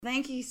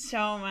Thank you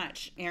so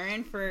much,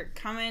 Aaron, for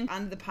coming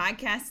on the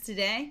podcast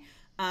today.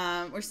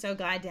 We're so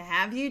glad to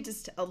have you.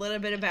 Just a little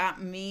bit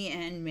about me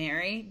and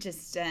Mary,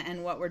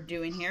 and what we're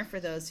doing here for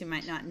those who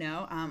might not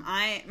know.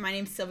 My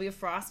name's Sylvia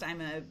Frost.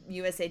 I'm a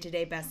USA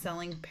Today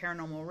bestselling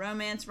paranormal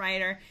romance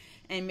writer,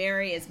 and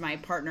Mary is my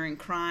partner in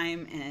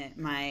crime and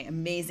my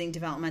amazing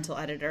developmental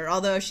editor.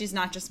 Although she's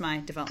not just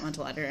my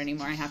developmental editor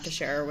anymore, I have to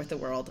share her with the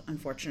world,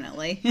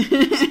 unfortunately.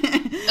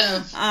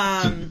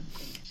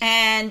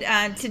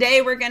 And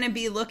today we're going to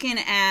be looking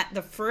at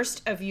the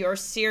first of your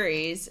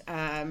series,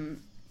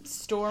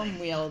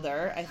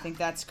 Stormwielder. I think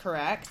that's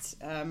correct.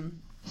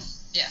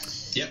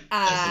 Yep.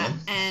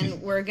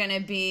 And we're going to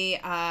be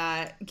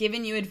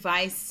giving you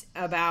advice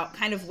about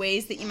kind of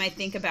ways that you might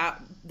think about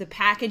the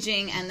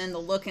packaging and then the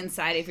look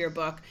inside of your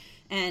book,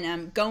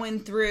 and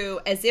going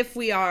through as if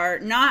we are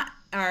not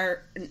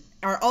our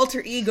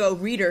alter ego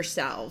reader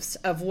selves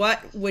of what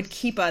would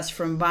keep us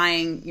from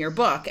buying your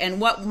book and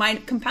what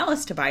might compel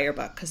us to buy your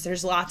book, because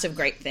there's lots of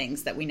great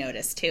things that we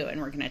notice too, and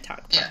we're going to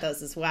talk about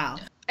those as well.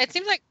 It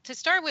seems like, to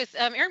start with,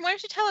 Aaron, why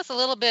don't you tell us a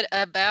little bit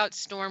about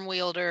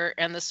Stormwielder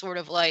and the Sword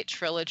of Light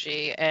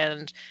trilogy,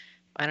 and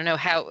I don't know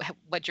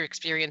what your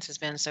experience has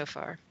been so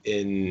far.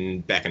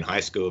 Back in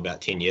high school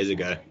about 10 years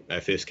ago,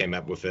 I first came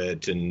up with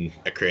it in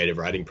a creative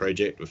writing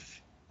project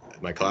with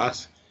my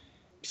class,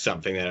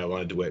 something that I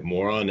wanted to work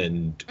more on,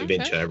 and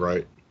eventually I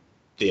wrote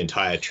the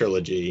entire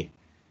trilogy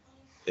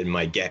in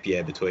my gap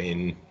year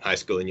between high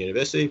school and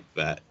university,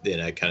 but then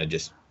I kind of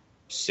just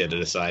set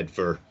it aside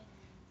for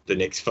the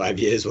next 5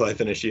 years while I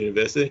finished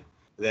university.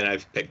 Then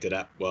I've picked it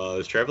up while I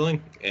was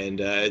traveling,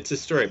 and it's a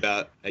story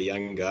about a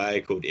young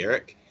guy called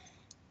Eric,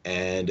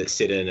 and it's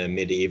set in a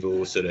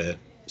medieval sort of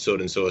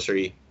sword and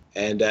sorcery,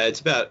 and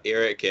it's about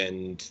Eric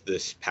and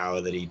this power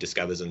that he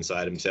discovers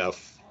inside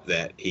himself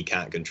that he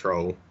can't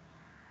control,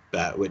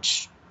 but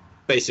which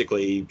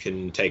basically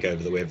can take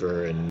over the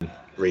weather and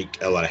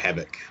wreak a lot of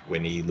havoc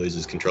when he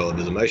loses control of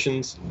his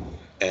emotions.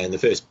 And the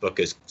first book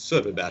is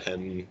sort of about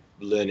him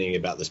learning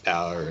about this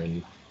power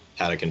and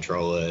how to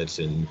control it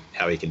and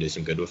how he can do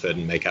some good with it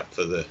and make up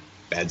for the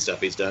bad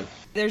stuff he's done.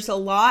 There's a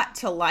lot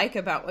to like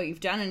about what you've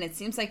done, and it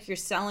seems like you're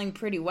selling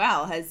pretty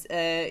well.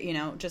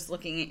 Just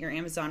looking at your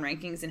Amazon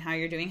rankings and how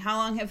you're doing. How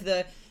long have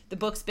the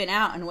books been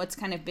out, and what's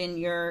kind of been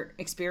your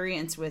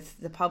experience with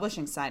the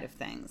publishing side of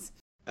things?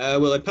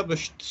 Well, I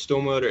published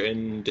Stormwielder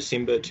in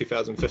December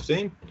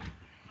 2015,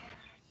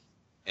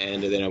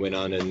 and then I went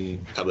on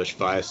and published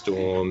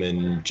Firestorm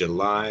in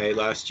July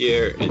last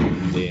year,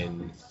 and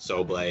then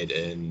Soulblade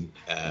in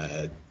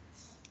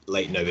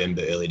late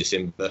November, early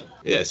December.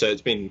 Yeah, so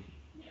it's been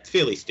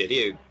fairly steady.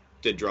 It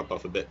did drop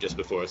off a bit just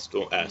before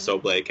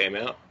Soulblade came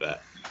out,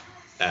 but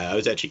I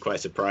was actually quite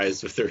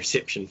surprised with the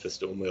reception for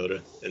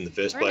Stormwielder in the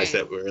first place.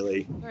 That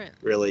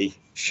really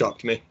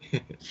shocked me.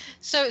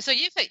 So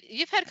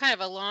you've had kind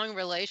of a long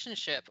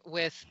relationship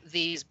with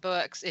these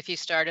books. If you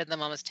started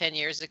them almost 10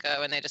 years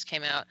ago and they just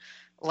came out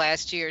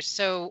last year,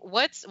 so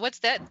what's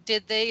that?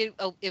 Did they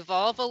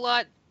evolve a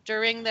lot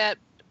during that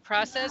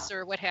process,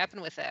 or what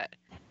happened with that?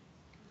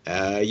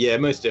 Yeah,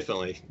 most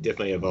definitely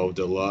evolved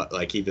a lot.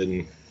 Like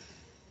even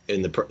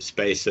in the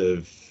space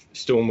of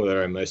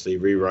Stormwielder, I mostly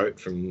rewrote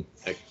from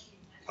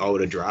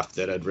older draft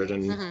that I'd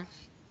written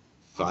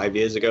 5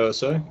 years ago or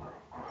so,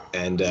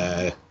 and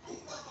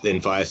then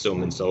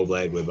Firestorm and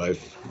Soulblade were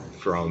both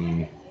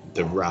from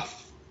the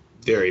rough,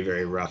 very,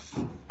 very rough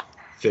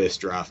first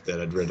draft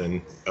that I'd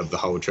written of the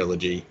whole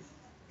trilogy,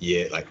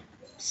 like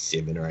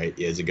 7 or 8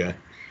 years ago.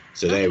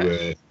 So they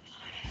were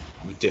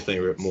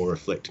definitely more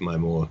reflect my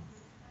more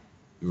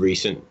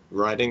recent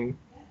writing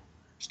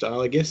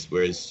style, I guess,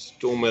 whereas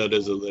Stormwielder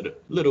is a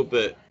little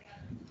bit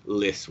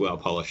less well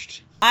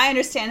polished. I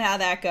understand how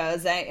that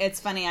goes. It's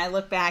funny. I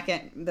look back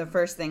at the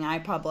first thing I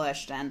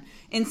published, and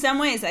in some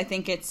ways, I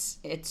think it's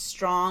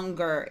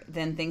stronger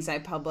than things I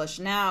publish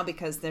now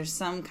because there's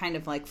some kind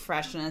of like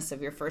freshness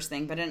of your first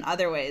thing. But in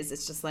other ways,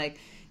 it's just like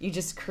you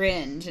just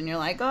cringe, and you're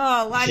like,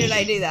 "Oh, why did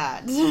I do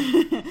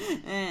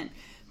that?"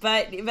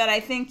 But I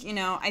think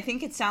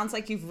it sounds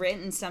like you've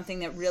written something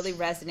that really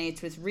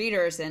resonates with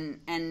readers, and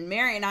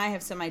Mary and I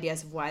have some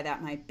ideas of why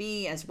that might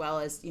be, as well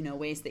as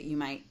ways that you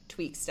might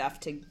tweak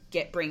stuff to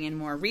bring in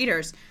more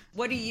readers.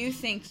 What do you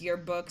think your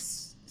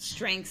book's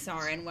strengths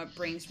are, and what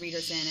brings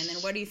readers in, and then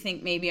what do you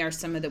think maybe are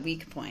some of the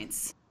weak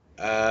points?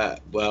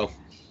 Well,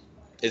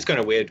 it's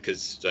kind of weird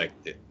because like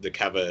the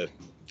cover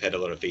had a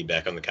lot of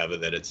feedback on the cover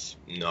that it's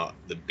not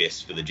the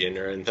best for the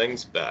genre and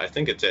things, but I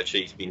think it's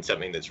actually been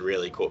something that's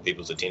really caught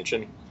people's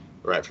attention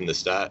right from the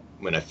start.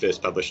 When I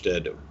first published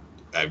it,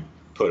 I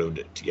put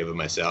it together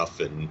myself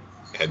and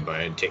had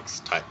my own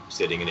text type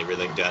setting and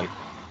everything done,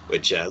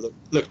 which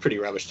looked pretty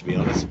rubbish to be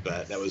honest,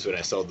 but that was when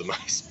I sold the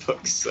most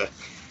books, so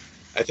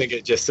I think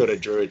it just sort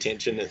of drew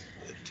attention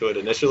to it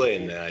initially,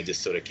 and I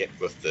just sort of kept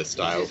with the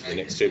style for the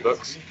next 2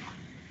 books.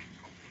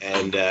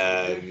 And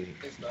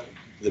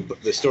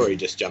the story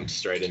just jumps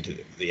straight into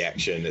the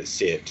action. It's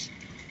set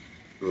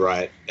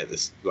right at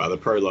this. Well, the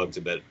prologue's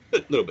a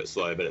little bit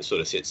slow, but it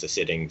sort of sets the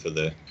setting for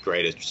the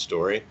greater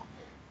story.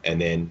 And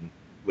then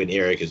when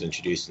Eric is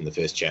introduced in the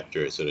first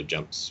chapter, it sort of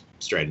jumps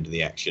straight into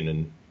the action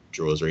and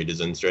draws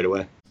readers in straight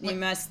away. You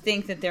must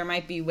think that there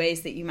might be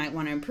ways that you might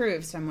want to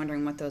improve, so I'm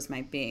wondering what those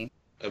might be.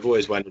 I've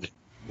always wondered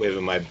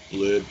whether my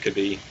blurb could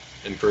be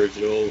improved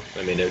at all.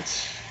 I mean,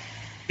 it's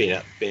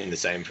been the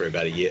same for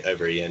about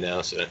over a year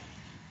now, so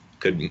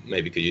could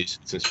use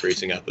some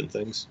sprucing up and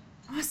things.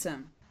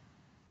 Awesome.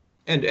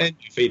 And your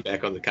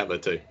feedback on the cover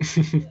too.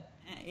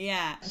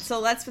 Yeah. So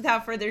let's,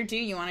 without further ado,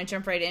 you want to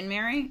jump right in,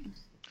 Mary?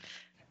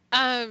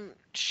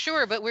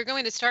 Sure, but we're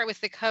going to start with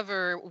the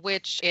cover,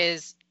 which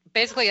is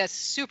basically a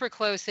super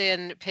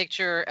close-in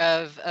picture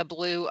of a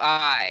blue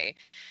eye.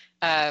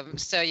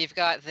 So you've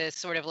got this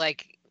sort of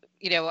like,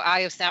 eye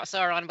of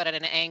Sauron, but at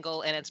an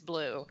angle, and it's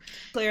blue.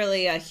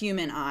 Clearly a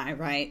human eye,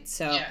 right?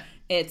 So yeah.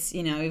 It's,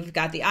 you've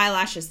got the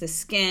eyelashes, the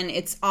skin.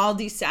 It's all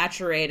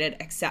desaturated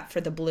except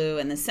for the blue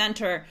in the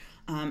center.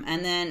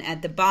 And then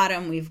at the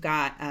bottom, we've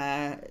got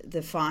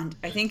the font.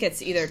 I think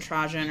it's either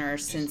Trajan or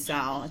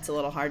Sincel. It's a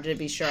little hard to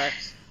be sure.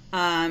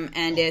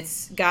 And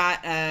it's got,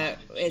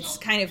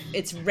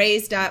 it's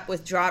raised up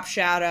with drop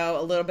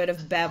shadow, a little bit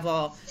of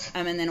bevel,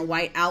 and then a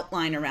white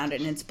outline around it,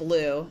 and it's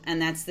blue.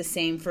 And that's the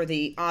same for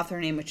the author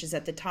name, which is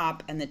at the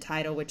top, and the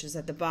title, which is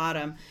at the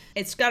bottom.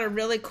 It's got a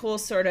really cool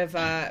sort of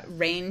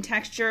rain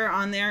texture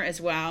on there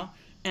as well.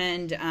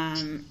 And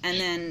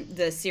then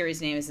the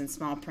series name is in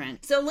small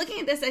print. So looking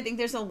at this, I think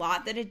there's a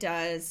lot that it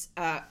does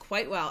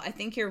quite well. I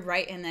think you're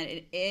right in that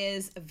it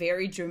is a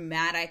very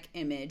dramatic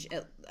image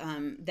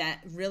that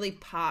really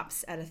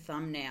pops at a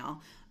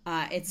thumbnail.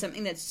 It's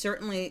something that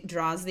certainly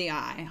draws the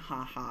eye,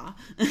 haha.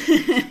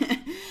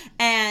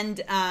 And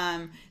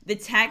the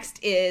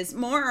text is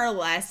more or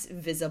less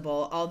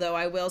visible, although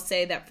I will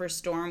say that for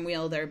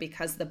Stormwielder,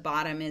 because the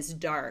bottom is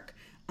dark,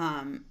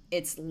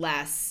 it's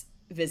less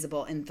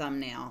visible in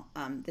thumbnail,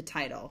 the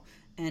title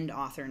and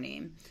author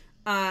name.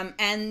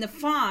 And the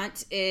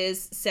font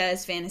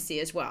says fantasy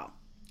as well.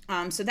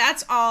 So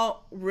that's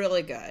all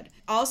really good.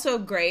 Also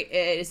great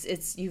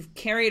is you've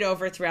carried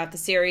over throughout the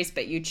series,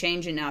 but you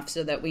change enough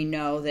so that we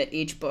know that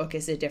each book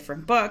is a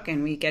different book,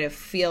 and we get a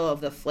feel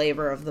of the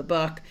flavor of the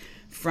book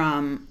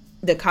from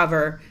the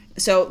cover.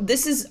 So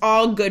this is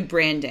all good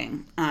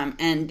branding,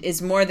 and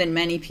is more than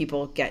many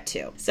people get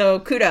to. So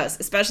kudos,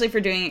 especially for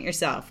doing it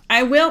yourself.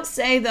 I will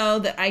say, though,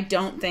 that I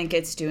don't think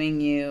it's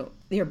doing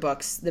your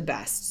books the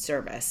best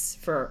service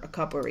for a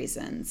couple of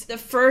reasons. The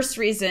first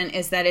reason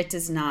is that it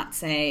does not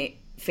say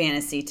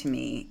fantasy to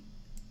me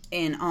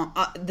in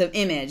the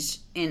image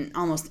in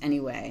almost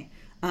any way.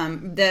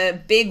 The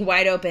big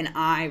wide open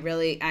eye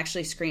really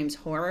actually screams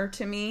horror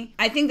to me.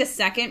 I think the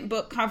second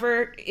book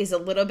cover is a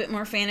little bit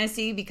more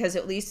fantasy because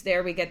at least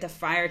there we get the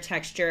fire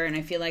texture, and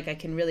I feel like I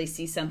can really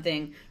see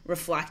something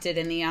reflected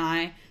in the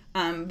eye.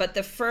 But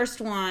the first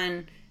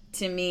one,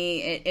 to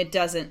me, it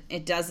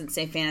doesn't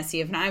say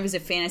fantasy. If I was a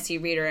fantasy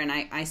reader and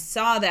I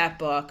saw that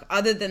book,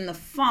 other than the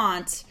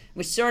font,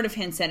 which sort of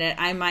hints at it,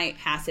 I might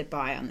pass it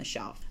by on the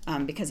shelf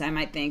because I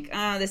might think,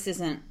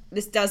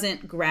 this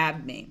doesn't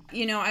grab me.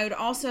 I would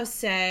also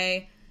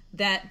say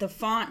that the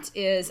font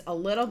is a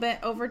little bit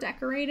over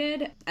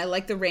decorated. I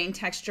like the rain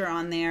texture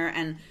on there,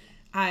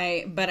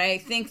 but I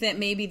think that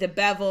maybe the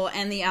bevel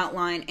and the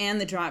outline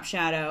and the drop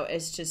shadow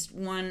is just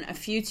a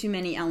few too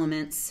many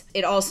elements.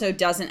 It also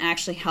doesn't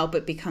actually help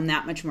it become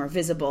that much more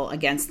visible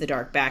against the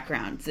dark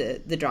background,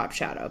 the drop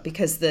shadow,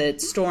 because the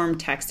storm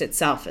text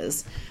itself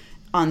is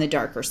on the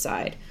darker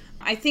side.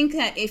 I think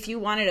that if you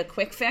wanted a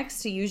quick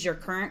fix to use your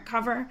current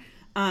cover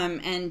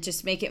and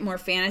just make it more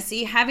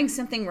fantasy, having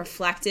something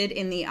reflected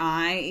in the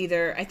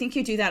eye, I think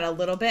you do that a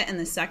little bit in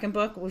the second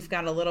book. We've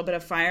got a little bit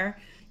of fire,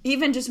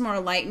 even just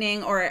more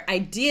lightning, or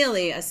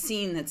ideally a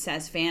scene that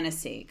says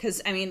fantasy. Because,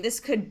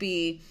 this could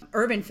be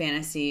urban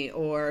fantasy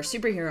or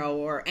superhero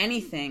or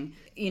anything.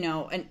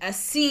 A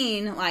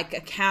scene like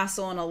a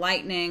castle and a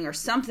lightning or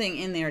something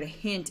in there to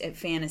hint at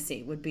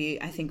fantasy would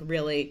be, I think,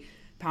 really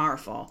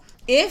powerful.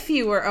 If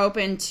you were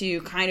open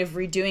to kind of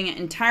redoing it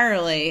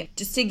entirely,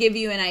 just to give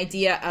you an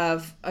idea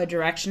of a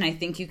direction I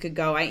think you could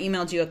go, I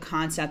emailed you a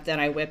concept that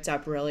I whipped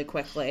up really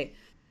quickly.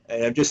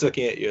 And I'm just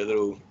looking at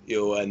your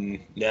one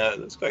now.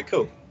 That's quite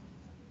cool.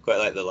 Quite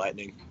like the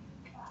lightning.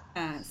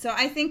 So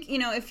I think,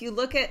 if you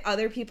look at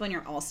other people in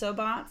your also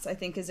bots, I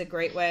think is a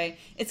great way.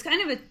 It's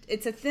kind of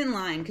it's a thin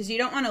line because you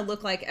don't want to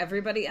look like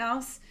everybody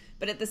else,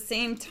 but at the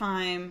same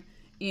time,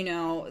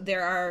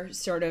 there are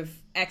sort of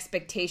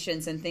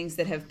expectations and things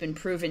that have been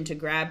proven to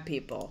grab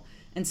people.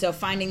 And so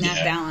finding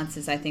that balance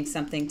is, I think,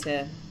 something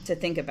to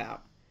think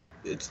about.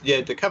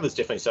 The cover's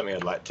definitely something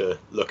I'd like to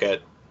look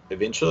at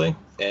eventually.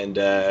 And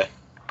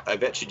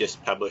I've actually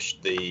just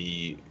published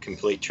the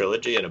complete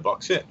trilogy in a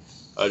box set.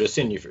 I'll just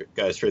send you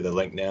guys through the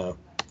link now.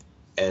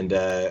 And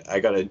I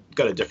got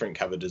a different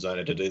cover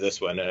designer to do this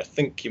one, and I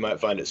think you might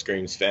find it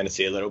screams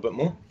fantasy a little bit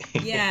more.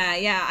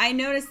 yeah, I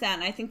noticed that,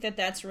 and I think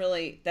that's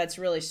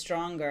really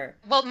stronger.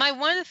 Well, my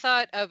one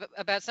thought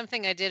about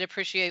something I did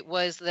appreciate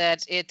was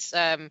that it's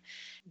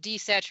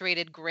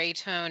desaturated gray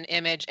tone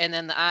image, and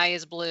then the eye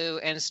is blue,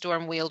 and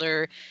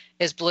Stormwielder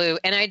is blue,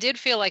 and I did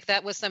feel like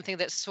that was something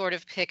that sort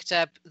of picked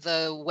up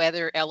the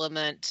weather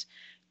element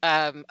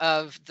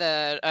of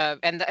the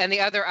and the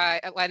other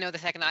eye. I know the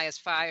second eye is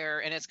fire,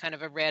 and it's kind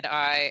of a red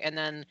eye, and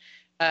then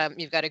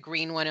you've got a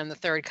green one on the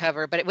third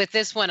cover. But with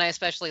this one, I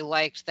especially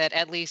liked that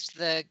at least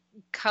the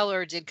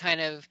color did kind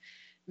of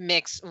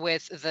mix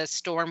with the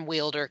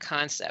Stormwielder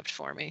concept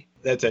for me.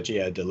 That's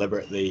actually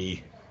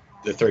deliberately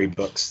the three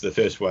books. The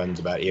first one's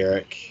about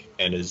Eric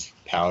and his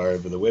power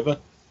over the weather,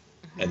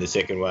 and the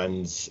second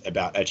one's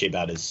about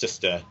his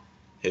sister,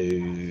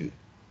 who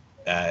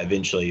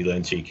eventually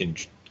learns she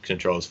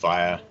controls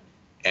fire.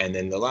 And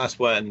then the last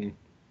one,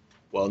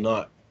 while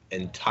not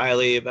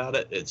entirely about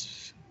it,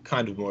 it's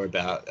kind of more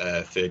about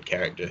a third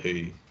character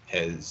who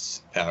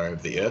has power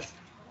over the earth.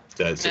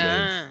 So it's sort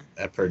of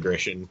a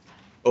progression.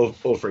 All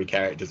three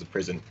characters are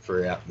present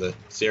throughout the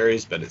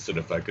series, but it sort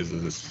of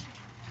focuses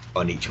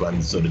on each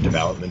one's sort of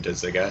development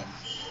as they go.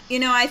 You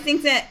know, I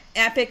think that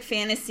epic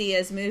fantasy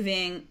is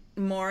moving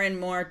more and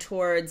more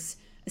towards,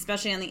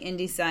 especially on the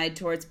indie side,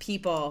 towards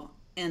people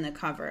in the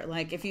cover.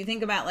 Like, if you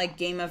think about like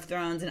Game of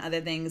Thrones and other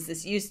things,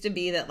 this used to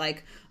be that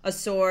like a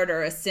sword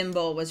or a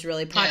symbol was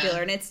really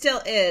popular, and it still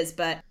is,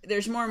 but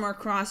there's more and more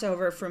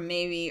crossover from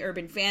maybe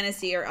urban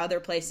fantasy or other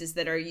places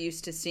that are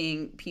used to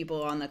seeing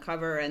people on the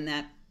cover, and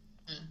that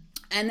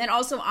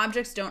also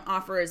objects don't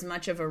offer as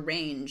much of a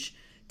range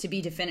to be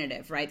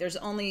definitive, right? There's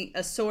only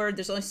a sword,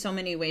 there's only so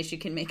many ways you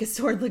can make a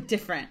sword look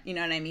different, you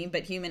know what I mean?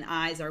 But human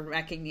eyes are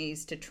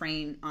recognized to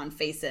train on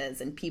faces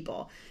and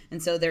people,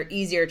 and so they're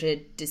easier to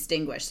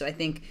distinguish. So I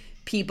think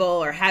people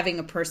or having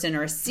a person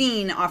or a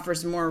scene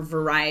offers more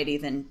variety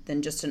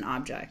than just an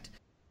object.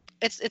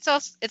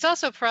 It's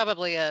also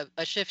probably a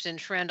shift in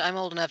trend. I'm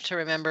old enough to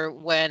remember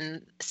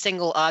when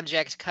single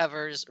object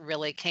covers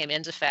really came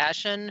into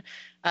fashion,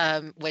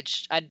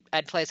 which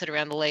I'd place it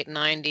around the late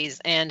 90s.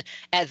 And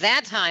at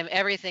that time,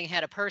 everything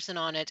had a person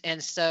on it,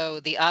 and so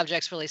the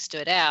objects really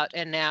stood out.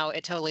 And now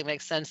it totally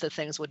makes sense that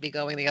things would be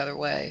going the other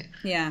way.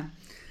 Yeah.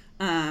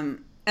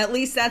 At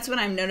least that's what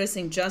I'm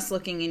noticing just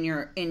looking in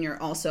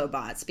your also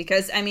bots,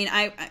 because I mean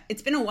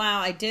it's been a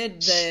while.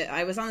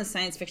 I was on the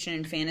science fiction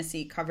and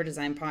fantasy cover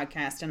design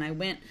podcast, and I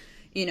went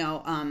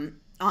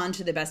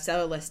onto the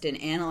bestseller list and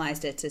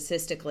analyzed it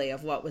statistically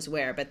of what was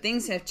where, but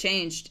things have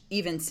changed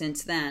even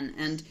since then,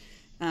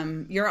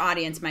 and your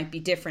audience might be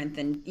different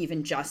than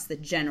even just the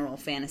general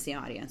fantasy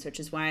audience, which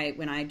is why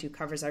when I do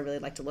covers I really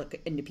like to look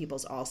into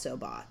people's also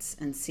bots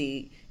and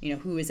see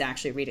who is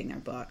actually reading their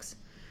books.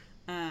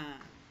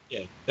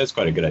 Yeah, that's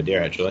quite a good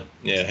idea, actually.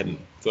 Yeah, I hadn't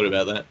thought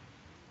about that.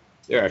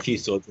 There are a few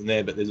swords in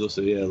there, but there's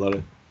also a lot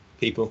of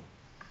people.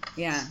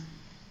 Yeah.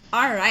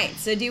 All right.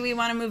 So do we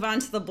want to move on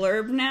to the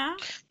blurb now?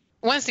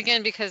 Once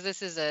again, because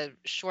this is a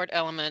short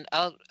element,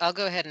 I'll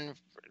go ahead and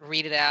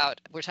read it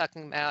out. We're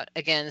talking about,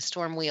 again,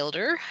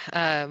 Stormwielder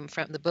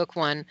from the book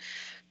one.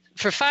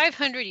 For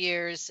 500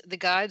 years, the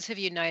gods have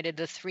united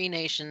the three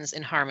nations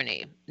in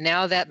harmony.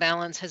 Now that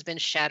balance has been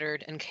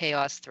shattered and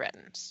chaos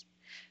threatens.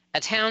 A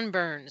town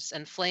burns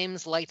and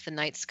flames light the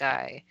night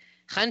sky.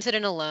 Hunted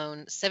and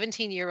alone,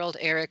 17-year-old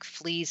Eric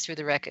flees through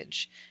the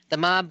wreckage. The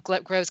mob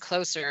grows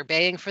closer,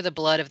 baying for the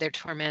blood of their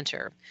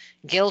tormentor.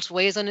 Guilt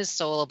weighs on his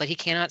soul, but he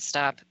cannot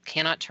stop,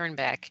 cannot turn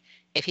back.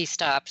 If he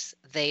stops,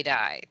 they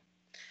die.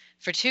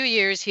 For 2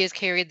 years, he has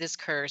carried this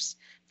curse,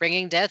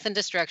 bringing death and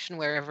destruction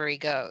wherever he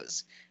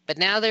goes. But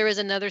now there is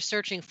another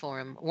searching for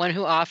him, one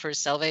who offers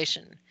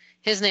salvation.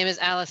 His name is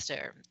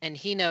Alistair, and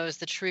he knows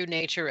the true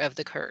nature of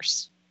the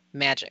curse.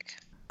 Magic.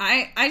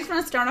 I just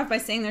want to start off by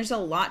saying there's a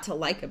lot to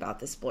like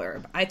about this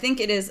blurb. I think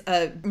it is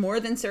a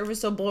more than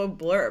serviceable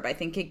blurb. I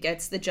think it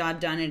gets the job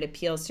done. It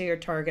appeals to your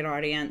target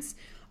audience.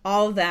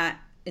 All of that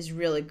is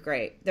really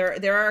great.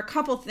 There are a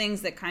couple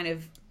things that kind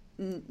of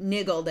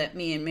niggled at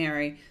me and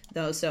Mary,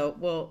 though, so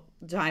we'll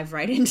dive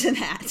right into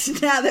that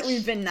now that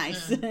we've been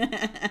nice.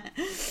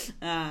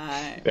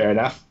 Fair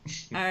enough.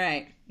 All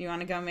right. You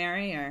want to go,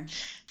 Mary, or...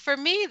 For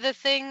me, the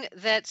thing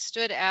that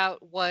stood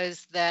out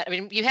was that, I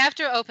mean, you have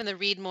to open the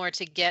read more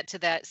to get to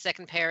that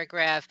second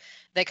paragraph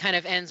that kind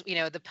of ends,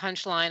 the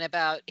punchline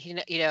about,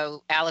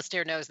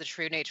 Alistair knows the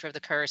true nature of the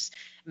curse,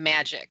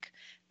 magic.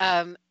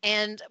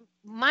 And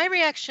my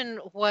reaction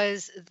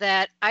was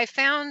that I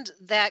found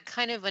that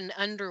kind of an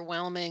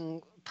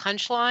underwhelming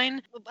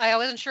punchline. I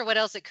wasn't sure what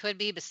else it could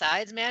be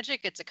besides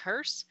magic. It's a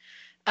curse.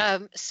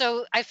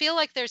 So I feel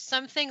like there's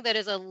something that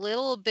is a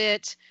little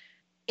bit,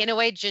 in a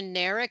way,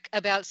 generic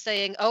about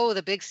saying, oh,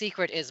 the big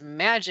secret is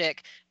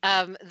magic,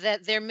 that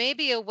there may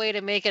be a way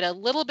to make it a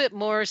little bit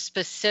more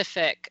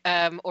specific,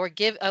 or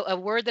give a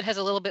word that has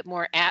a little bit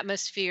more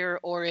atmosphere,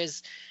 or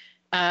is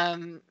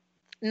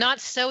not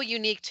so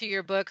unique to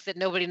your book that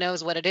nobody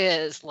knows what it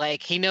is,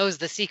 like he knows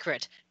the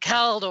secret,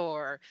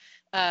 Kaldor,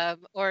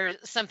 or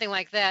something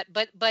like that.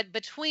 But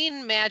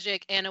between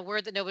magic and a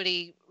word that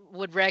nobody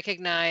would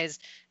recognize,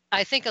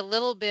 I think a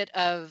little bit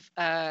of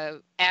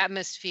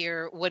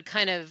atmosphere would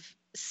kind of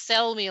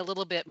sell me a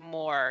little bit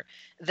more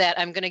that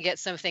I'm going to get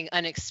something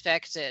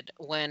unexpected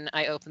when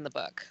I open the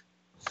book.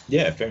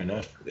 Yeah, fair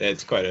enough.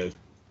 It's quite an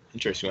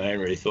interesting one. I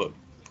haven't really thought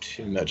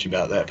too much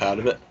about that part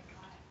of it.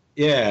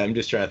 Yeah, I'm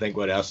just trying to think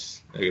what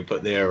else I could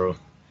put there, or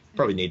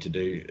probably need to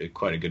do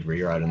quite a good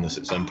rewrite on this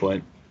at some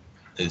point.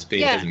 Hasn't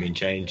been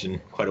changed in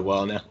quite a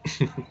while now.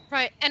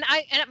 Right, and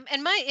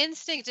my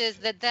instinct is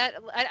that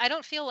I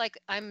don't feel like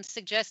I'm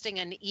suggesting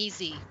an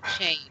easy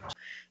change,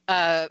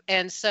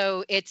 and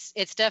so it's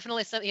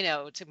definitely something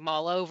to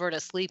mull over, to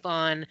sleep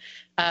on,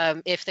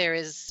 if there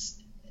is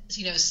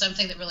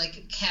something that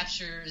really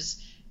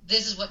captures.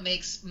 This is what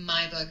makes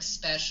my book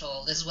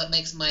special. This is what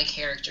makes my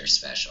character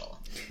special.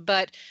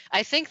 But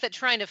I think that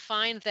trying to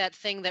find that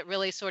thing that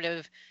really sort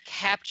of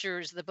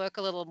captures the book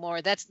a little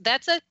more, that's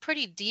a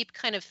pretty deep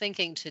kind of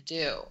thinking to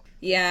do.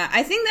 Yeah,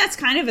 I think that's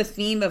kind of a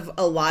theme of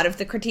a lot of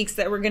the critiques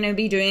that we're going to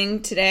be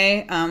doing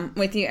today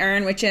with you,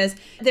 Aaron, which is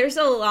there's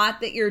a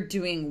lot that you're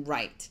doing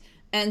right.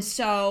 And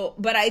so,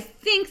 but I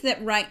think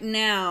that right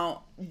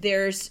now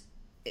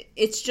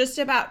it's just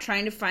about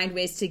trying to find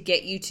ways to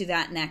get you to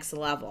that next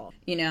level.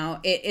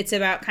 It's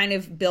about kind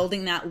of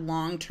building that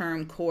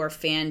long-term core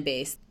fan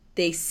base.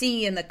 They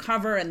see in the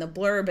cover and the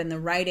blurb and the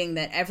writing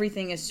that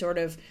everything is sort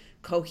of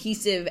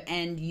cohesive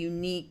and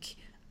unique,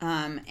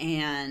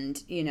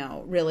 and,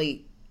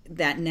 really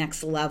that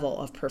next level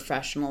of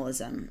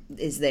professionalism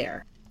is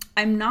there.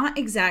 I'm not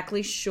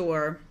exactly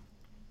sure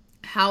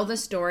how the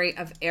story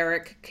of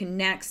Eric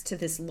connects to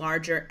this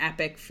larger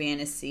epic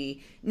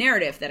fantasy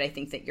narrative that I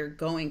think that you're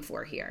going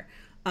for here,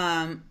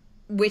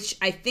 which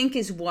I think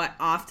is what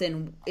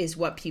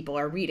people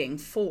are reading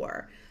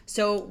for.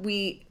 So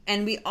we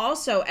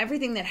also,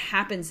 everything that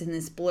happens in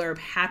this blurb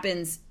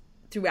happens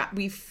throughout.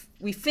 We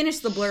finish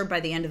the blurb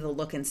by the end of the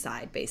look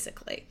inside,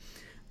 basically.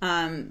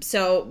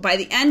 So by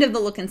the end of the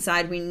look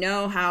inside, we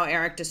know how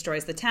Eric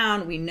destroys the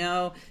town. We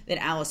know that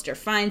Alistair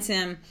finds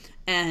him.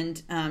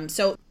 And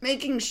so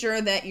making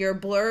sure that your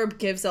blurb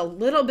gives a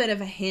little bit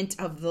of a hint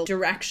of the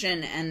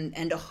direction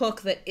and a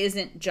hook that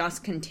isn't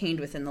just contained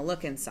within the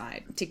look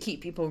inside to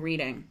keep people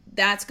reading.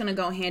 That's going to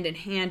go hand in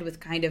hand with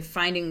kind of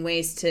finding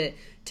ways to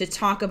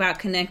talk about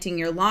connecting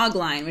your log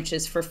line, which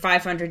is for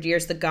 500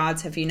 years the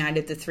gods have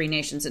united the three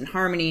nations in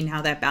harmony, and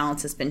how that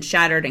balance has been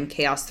shattered and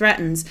chaos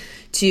threatens,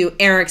 to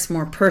Eric's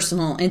more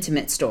personal,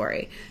 intimate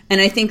story. And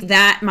I think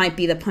that might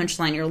be the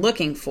punchline you're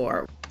looking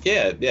for.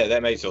 Yeah,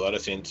 that makes a lot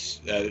of sense.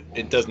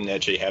 It doesn't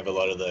actually have a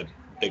lot of the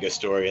bigger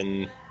story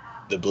in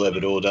the blurb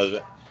at all, does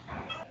it?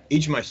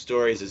 Each of my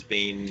stories has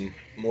been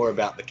more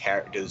about the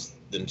characters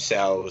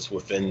themselves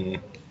within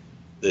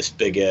this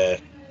bigger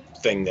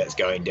thing that's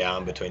going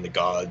down between the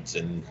gods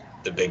and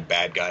the big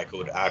bad guy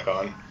called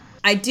Archon.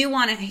 I do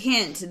want to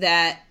hint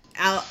that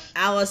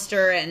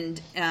Alistair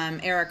and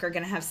Eric are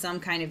going to have some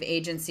kind of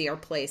agency or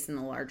place in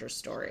the larger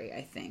story,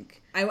 I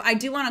think. I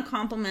do want to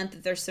compliment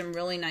that there's some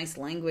really nice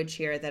language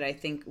here that I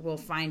think we'll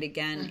find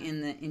again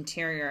in the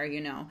interior,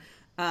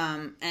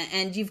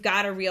 and you've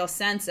got a real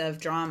sense of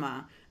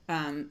drama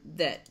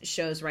that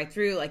shows right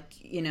through. Like,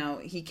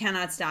 he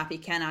cannot stop, he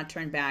cannot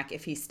turn back.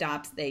 If he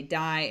stops, they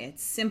die.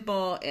 It's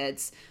simple,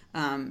 it's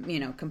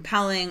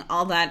compelling.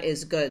 All that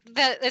is good.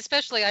 That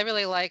especially, I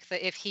really like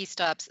the "if he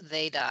stops,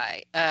 they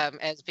die"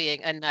 as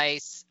being a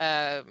nice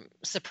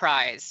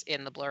surprise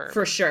in the blurb.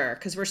 For sure,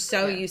 because we're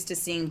so used to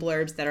seeing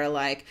blurbs that are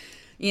like,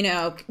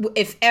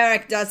 if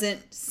Eric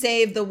doesn't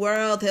save the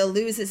world, he'll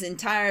lose his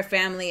entire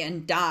family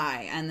and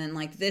die. And then,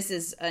 like, this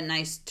is a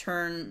nice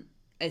turn.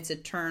 It's a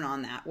turn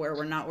on that, where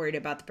we're not worried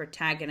about the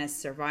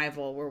protagonist's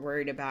survival. We're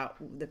worried about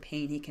the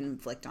pain he can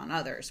inflict on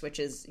others, which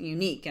is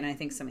unique, and I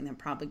think something that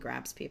probably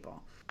grabs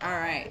people. All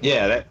right.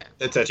 Yeah,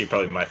 that's actually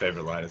probably my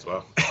favorite line as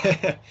well.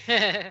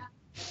 I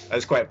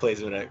was quite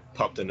pleased when it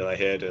popped into my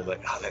head. I was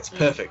like, oh, that's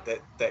perfect.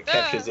 That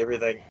captures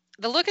everything.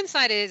 The look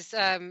inside is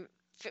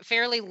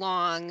fairly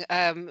long,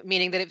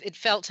 meaning that it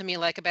felt to me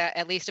like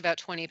at least about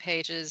 20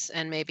 pages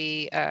and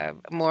maybe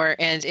more.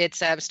 And it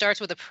starts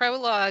with a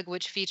prologue,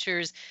 which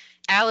features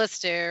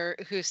Alistair,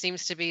 who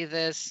seems to be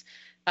this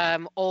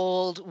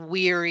old,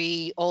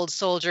 weary, old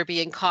soldier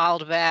being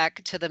called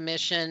back to the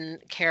mission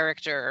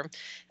character.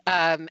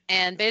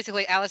 And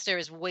basically, Alistair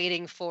is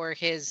waiting for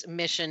his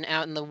mission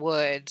out in the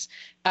woods.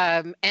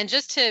 So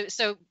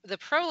the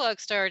prologue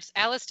starts,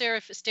 Alistair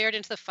stared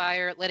into the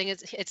fire, letting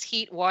its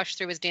heat wash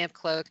through his damp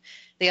cloak.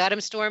 The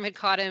autumn storm had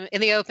caught him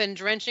in the open,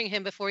 drenching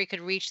him before he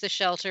could reach the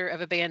shelter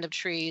of a band of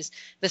trees.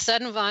 The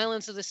sudden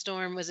violence of the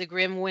storm was a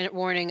grim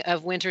warning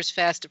of winter's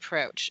fast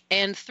approach.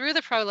 And through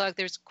the prologue,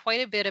 there's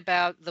quite a bit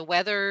about the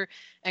weather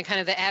and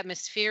kind of the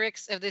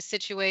atmospherics of this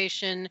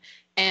situation,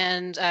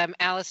 and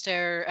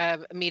Alistair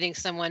meeting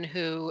someone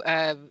who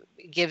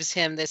gives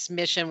him this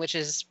mission, which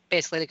is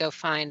basically to go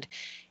find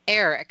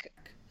Eric.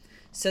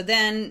 So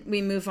then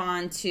we move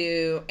on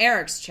to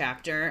Eric's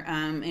chapter,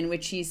 in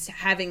which he's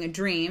having a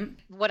dream.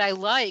 What I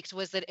liked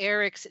was that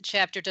Eric's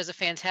chapter does a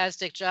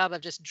fantastic job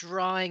of just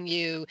drawing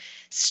you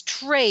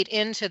straight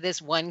into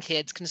this one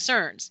kid's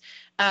concerns.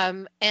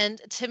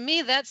 And to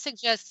me, that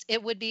suggests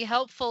it would be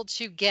helpful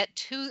to get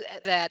to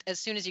that as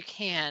soon as you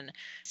can. It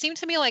seemed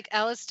to me like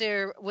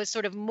Alistair was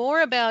sort of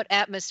more about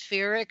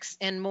atmospherics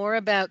and more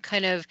about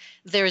kind of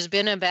there's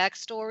been a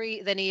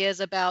backstory than he is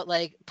about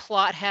like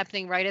plot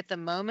happening right at the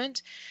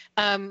moment,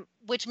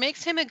 which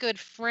makes him a good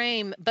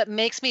frame, but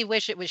makes me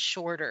wish it was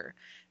shorter.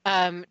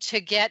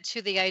 to get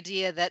to the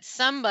idea that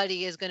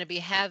somebody is going to be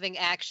having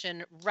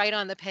action right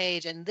on the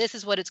page, and this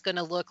is what it's going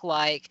to look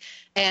like,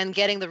 and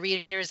getting the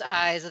reader's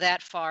eyes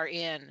that far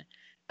in,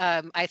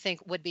 I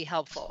think would be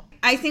helpful.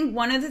 I think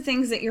one of the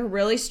things that you're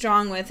really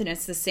strong with, and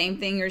it's the same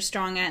thing you're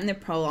strong at in the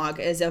prologue,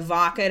 is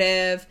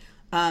evocative,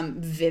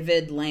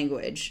 vivid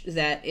language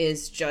that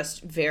is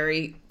just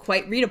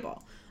quite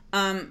readable.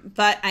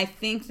 But I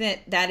think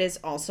that is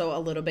also a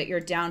little bit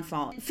your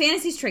downfall.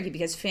 Fantasy's tricky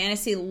because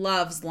fantasy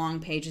loves long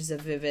pages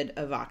of vivid,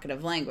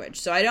 evocative language.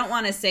 So I don't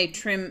want to say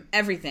trim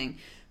everything,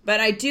 but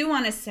I do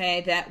want to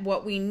say that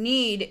what we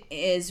need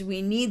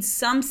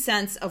some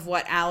sense of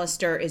what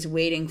Alistair is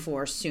waiting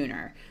for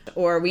sooner.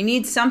 Or we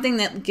need something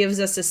that gives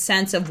us a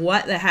sense of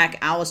what the heck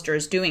Alistair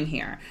is doing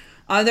here.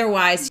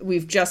 Otherwise,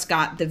 we've just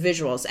got the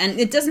visuals. And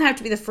it doesn't have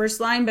to be the first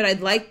line, but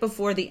I'd like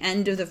before the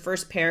end of the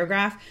first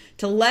paragraph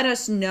to let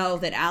us know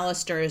that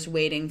Alistair is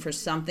waiting for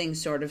something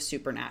sort of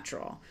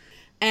supernatural.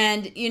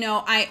 And,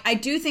 I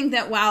do think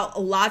that while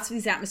lots of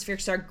these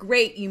atmospherics are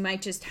great, you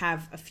might just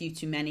have a few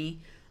too many.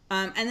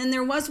 And then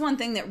there was one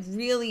thing that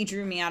really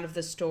drew me out of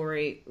the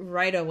story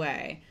right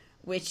away,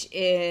 which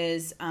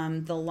is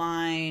the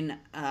line,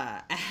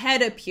 a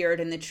head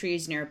appeared in the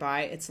trees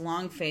nearby, its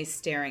long face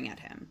staring at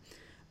him.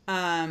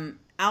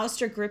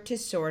 Alistair gripped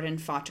his sword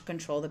and fought to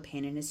control the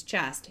pain in his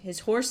chest. His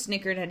horse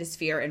snickered at his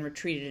fear and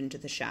retreated into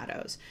the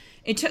shadows.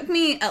 It took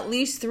me at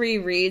least 3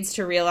 reads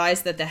to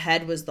realize that the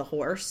head was the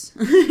horse.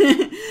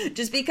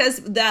 Just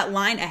because that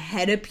line, a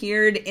head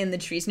appeared in the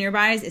trees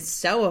nearby, is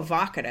so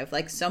evocative,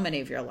 like so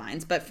many of your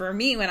lines. But for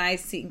me, when I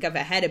think of a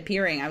head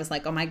appearing, I was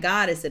like, oh my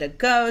God, is it a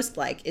ghost?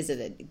 Like, is it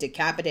a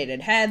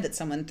decapitated head that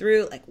someone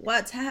threw? Like,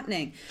 what's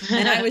happening?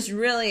 And I was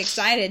really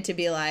excited to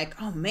be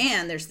like, oh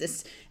man, there's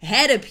this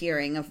head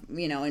appearing of,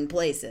 in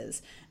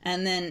places.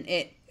 And then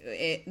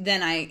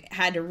then I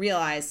had to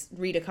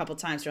read a couple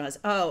times to realize,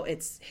 oh,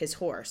 it's his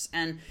horse.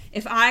 And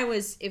if I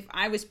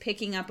was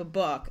picking up a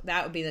book,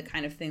 that would be the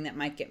kind of thing that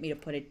might get me to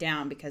put it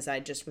down, because I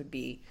just would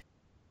be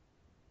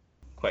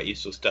quite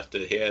useful stuff to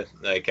hear.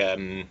 Like,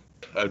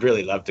 I'd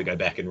really love to go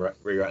back and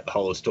rewrite the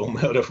whole of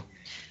Stormwielder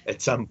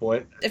at some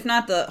point. If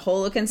not the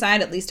whole look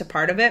inside, at least a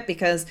part of it,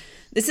 because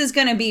this is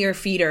going to be your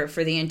feeder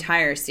for the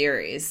entire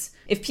series.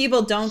 If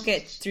people don't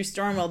get through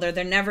Stormwielder,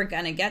 they're never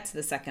going to get to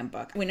the second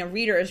book. When a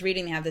reader is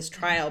reading, they have this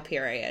trial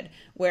period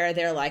where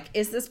they're like,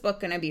 is this book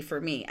going to be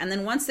for me? And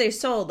then once they're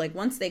sold, like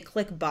once they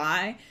click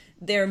buy,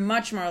 they're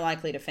much more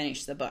likely to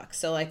finish the book.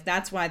 So like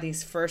that's why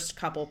these first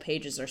couple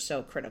pages are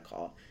so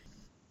critical.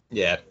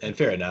 Yeah, and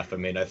fair enough. I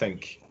mean, I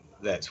think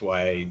that's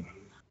why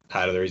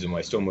part of the reason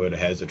why Stormwielder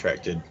has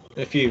attracted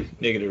a few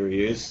negative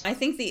reviews. I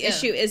think the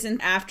issue isn't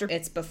after,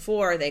 it's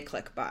before they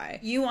click buy.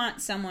 You want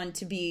someone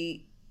to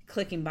be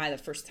clicking buy the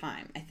first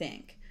time, I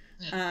think.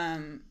 Yeah.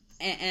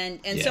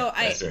 So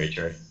that's very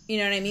true. You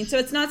know what I mean? So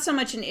it's not so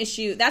much an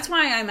issue. That's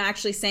why I'm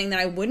actually saying that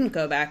I wouldn't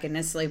go back and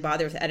necessarily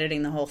bother with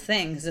editing the whole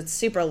thing, because it's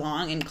super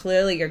long and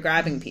clearly you're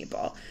grabbing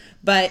people.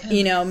 But,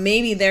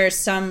 maybe there's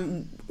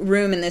some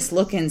room in this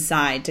look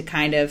inside to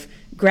kind of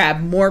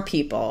grab more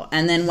people.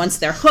 And then once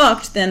they're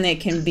hooked, then they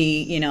can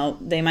be,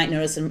 they might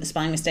notice a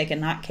spelling mistake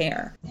and not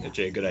care.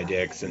 Actually, a good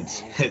idea,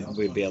 since it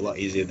would be a lot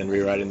easier than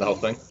rewriting the whole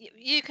thing.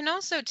 You can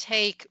also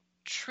take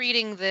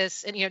treating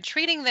this and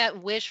treating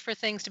that wish for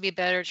things to be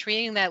better,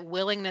 treating that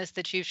willingness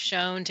that you've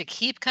shown to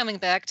keep coming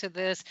back to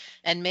this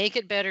and make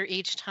it better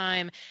each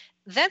time.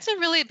 That's a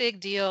really big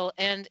deal.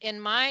 And in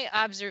my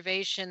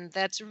observation,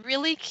 that's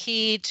really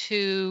key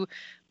to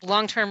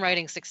long-term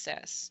writing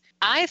success.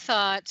 I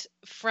thought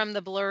from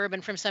the blurb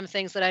and from some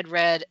things that I'd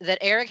read that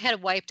Eric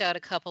had wiped out a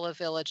couple of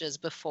villages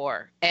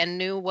before and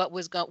knew what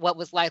was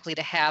likely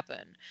to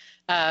happen,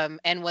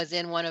 and was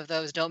in one of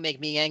those "don't make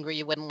me angry,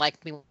 you wouldn't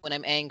like me when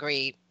I'm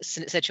angry"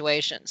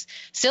 situations.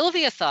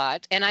 Sylvia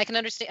thought, and I can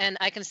understand, and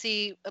I can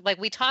see, like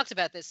we talked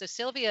about this. So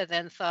Sylvia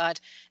then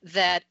thought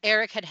that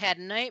Eric had had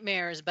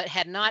nightmares, but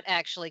had not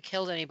actually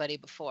killed anybody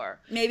before.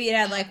 Maybe it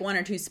had like 1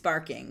 or 2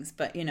 sparkings,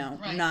 but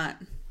right.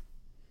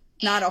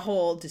 Not a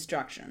whole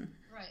destruction.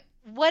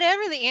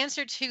 Whatever the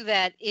answer to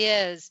that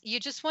is, you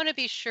just want to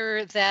be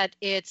sure that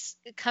it's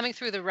coming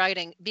through the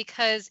writing,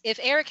 because if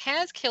Eric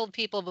has killed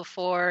people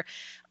before,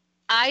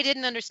 I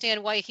didn't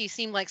understand why he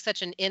seemed like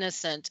such an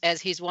innocent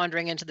as he's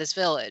wandering into this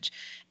village.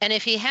 And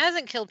if he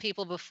hasn't killed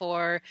people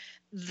before,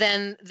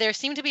 then there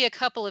seem to be a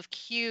couple of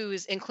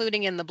cues,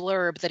 including in the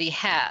blurb, that he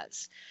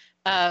has.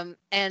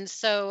 And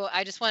so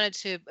I just wanted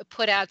to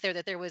put out there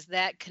that there was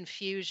that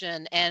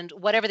confusion, and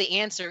whatever the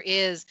answer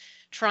is,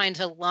 trying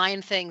to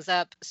line things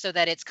up so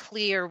that it's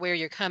clear where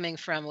you're coming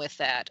from with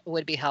that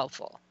would be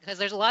helpful. Because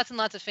there's lots and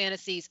lots of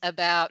fantasies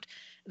about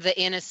the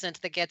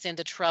innocent that gets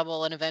into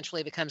trouble and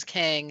eventually becomes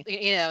king,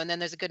 and then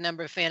there's a good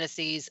number of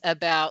fantasies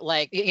about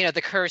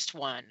the cursed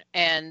one.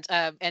 And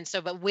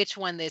so, but which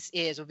one this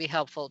is would be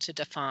helpful to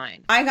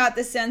define. I got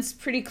the sense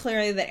pretty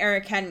clearly that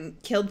Eric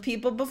hadn't killed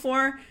people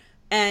before.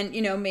 And,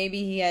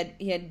 maybe he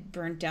had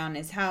burnt down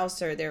his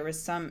house or there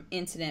was some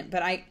incident.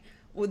 But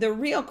the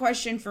real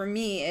question for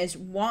me is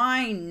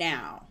why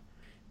now?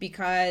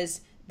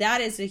 Because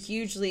that is a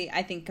hugely,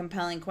 I think,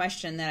 compelling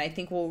question that I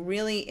think will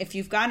really, if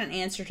you've got an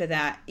answer to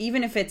that,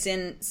 even if it's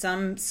in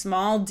some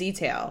small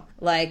detail,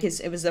 like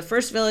it was the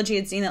first village he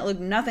had seen that looked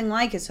nothing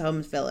like his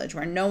home village,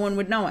 where no one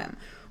would know him.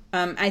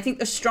 I think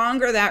the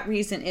stronger that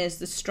reason is,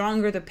 the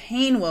stronger the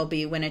pain will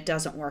be when it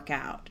doesn't work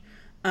out.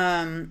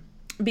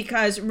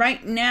 Because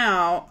right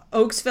now,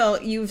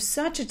 Oaksville, you have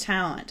such a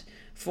talent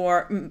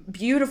for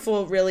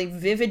beautiful, really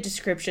vivid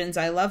descriptions.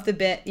 I love the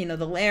bit,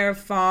 the layer of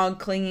fog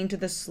clinging to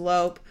the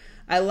slope.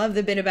 I love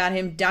the bit about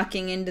him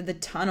ducking into the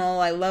tunnel.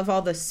 I love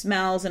all the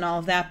smells and all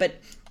of that. But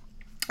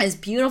as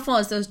beautiful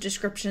as those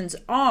descriptions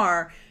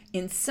are,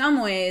 in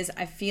some ways,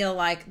 I feel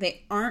like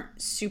they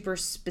aren't super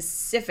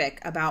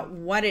specific about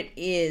what it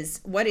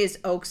is. What is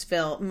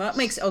Oaksville? What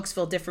makes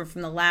Oaksville different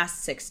from the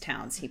last 6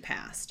 towns he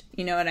passed?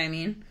 You know what I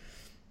mean?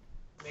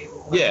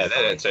 Yeah,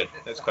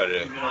 that's quite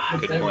a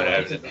good point.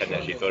 I hadn't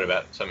actually thought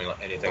about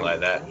anything like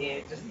that.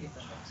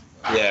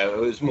 Yeah, it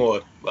was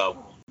more,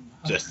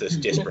 just this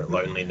desperate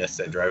loneliness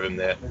that drove him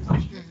there.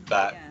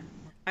 But yeah.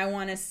 I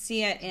want to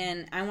see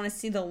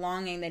the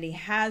longing that he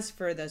has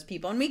for those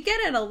people. And we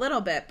get it a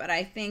little bit, but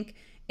I think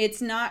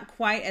it's not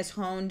quite as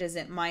honed as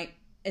it might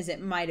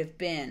have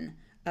been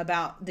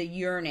about the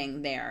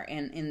yearning there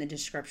in the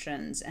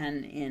descriptions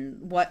and in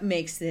what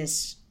makes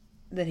this,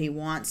 that he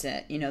wants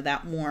it,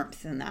 that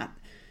warmth and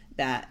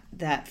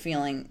that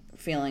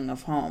feeling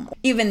of home.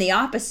 Even the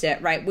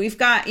opposite, right? We've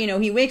got,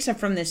 he wakes up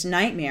from this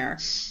nightmare,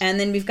 and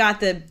then we've got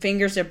the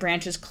fingers of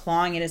branches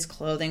clawing at his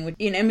clothing,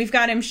 and we've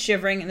got him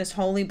shivering in this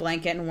holey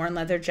blanket and worn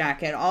leather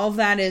jacket. All of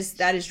that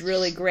is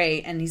really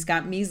great, and he's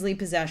got measly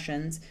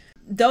possessions.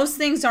 Those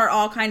things are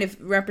all kind of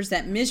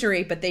represent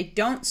misery, but they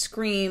don't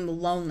scream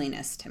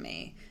loneliness to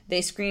me.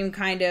 They scream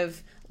kind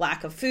of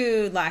lack of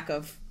food, lack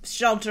of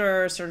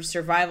shelter, sort of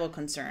survival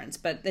concerns,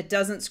 but it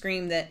doesn't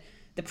scream that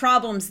the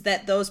problems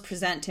that those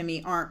present to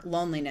me aren't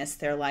loneliness.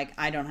 They're like,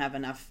 I don't have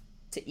enough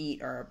to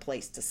eat or a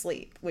place to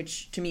sleep,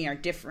 which to me are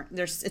different.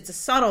 It's a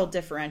subtle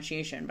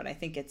differentiation, but I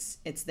think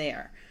it's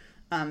there.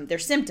 They're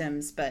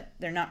symptoms, but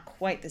they're not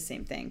quite the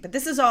same thing. But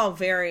this is all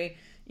very,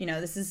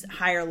 this is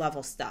higher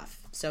level stuff.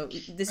 So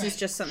this is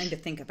just something to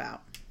think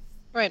about.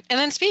 Right. And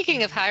then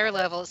speaking of higher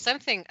levels,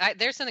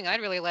 there's something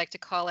I'd really like to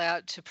call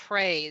out to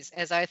praise,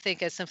 as I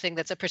think is something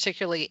that's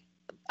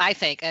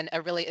and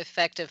a really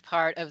effective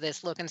part of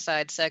this look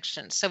inside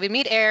section. So we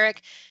meet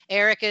Eric.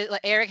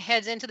 Eric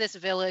heads into this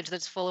village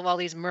that's full of all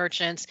these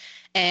merchants,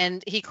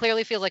 and he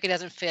clearly feels like he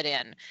doesn't fit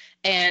in.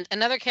 And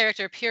another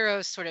character,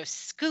 Piros, sort of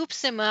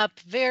scoops him up,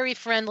 very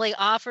friendly,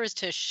 offers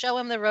to show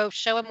him the rope,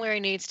 show him where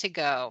he needs to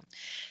go.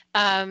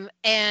 And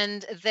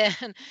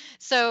then,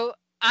 so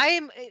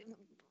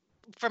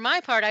for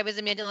my part, I was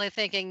immediately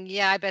thinking,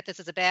 yeah, I bet this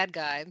is a bad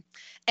guy.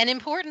 And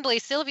importantly,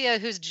 Sylvia,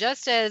 who's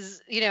just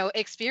as,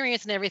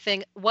 experienced and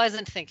everything,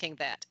 wasn't thinking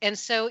that. And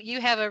so you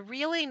have a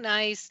really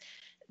nice,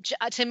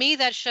 to me,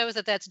 that shows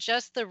that that's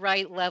just the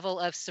right level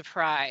of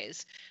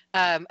surprise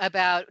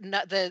about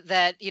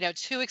that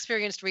 2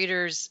 experienced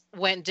readers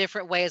went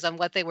different ways on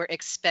what they were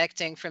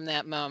expecting from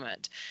that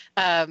moment.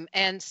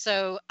 And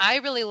so I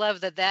really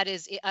love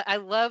I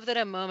love that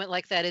a moment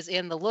like that is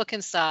in the look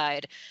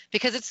inside,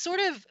 because it's sort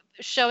of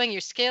showing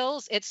your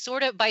skills. It's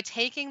sort of by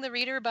taking the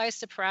reader by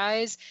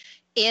surprise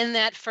in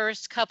that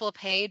first couple of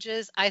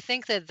pages. I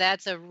think that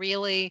that's a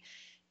really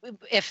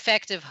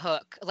effective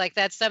hook. Like,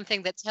 that's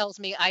something that tells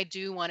me I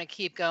do want to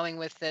keep going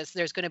with this.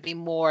 There's going to be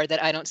more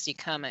that I don't see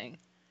coming.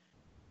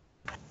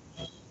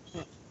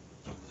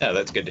 Yeah,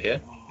 that's good to hear.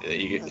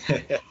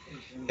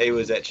 He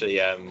was actually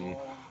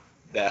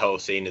that whole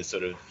scene is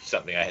sort of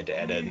something I had to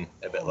add in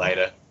a bit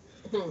later,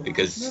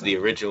 because the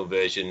original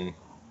version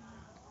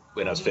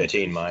when I was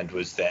 13, mind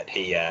was that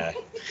he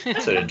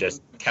sort of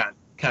just can't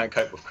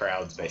cope with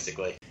crowds,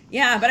 basically.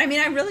 Yeah, but I mean,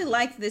 I really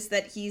like this,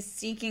 that he's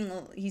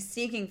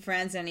seeking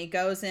friends, and he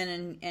goes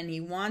in and he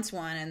wants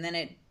one, and then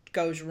it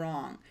goes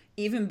wrong.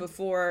 Even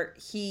before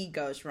he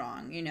goes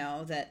wrong,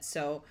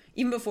 so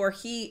even before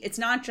it's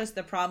not just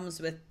the problems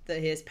with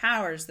his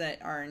powers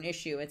that are an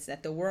issue, it's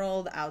that the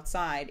world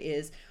outside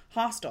is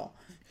hostile.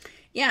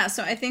 Yeah,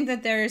 so I think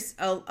that there's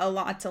a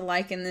lot to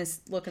like in this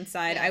look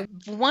inside.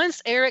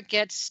 Once Eric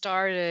gets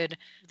started,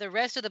 the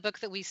rest of the book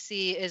that we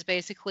see is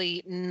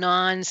basically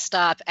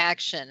non-stop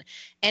action.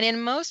 And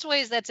in most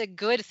ways, that's a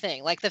good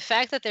thing. Like, the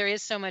fact that there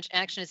is so much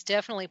action is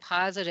definitely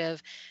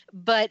positive,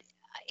 but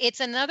it's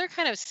another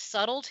kind of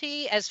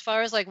subtlety as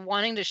far as like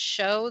wanting to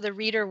show the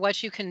reader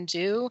what you can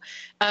do,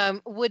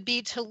 would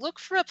be to look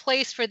for a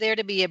place for there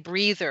to be a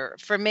breather,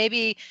 for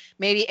maybe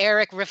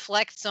Eric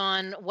reflects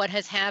on what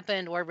has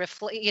happened, or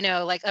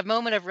like a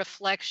moment of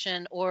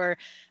reflection, or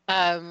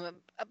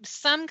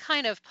some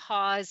kind of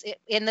pause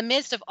in the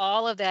midst of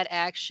all of that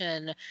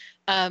action,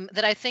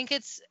 that I think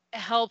it's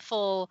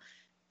helpful.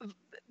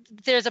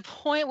 There's a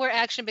point where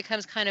action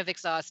becomes kind of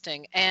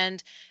exhausting,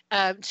 and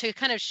to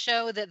kind of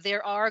show that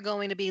there are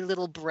going to be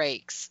little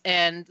breaks,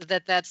 and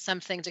that's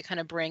something to kind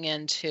of bring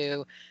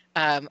into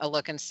a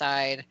look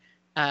inside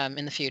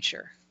in the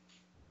future.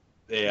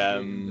 I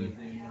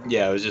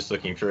was just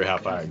looking through how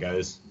far it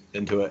goes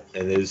into it,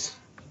 and there's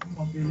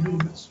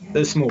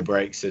There's small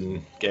breaks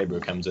and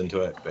Gabriel comes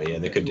into it, but yeah,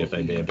 there could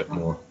definitely be a bit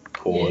more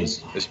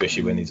pause,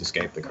 especially when he's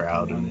escaped the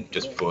crowd and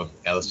just before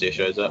Alistair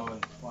shows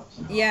up.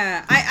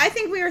 Yeah, I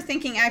think we were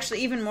thinking actually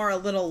even more a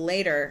little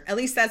later. At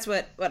least that's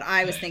what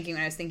I was thinking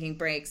when I was thinking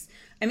breaks.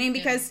 I mean,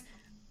 because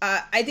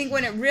I think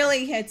when it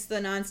really hits the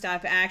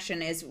nonstop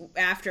action is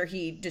after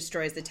he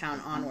destroys the town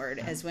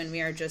onward, is when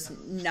we are just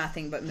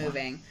nothing but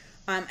moving.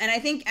 And I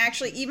think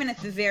actually even at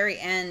the very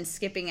end,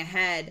 skipping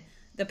ahead,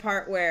 the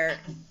part where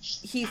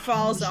he's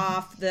fallen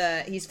off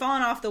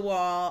the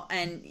wall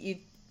and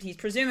he's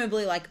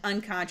presumably like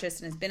unconscious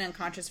and has been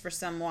unconscious for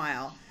some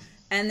while.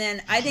 And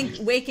then I think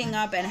waking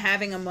up and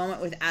having a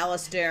moment with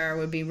Alistair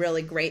would be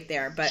really great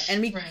there. But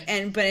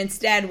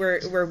instead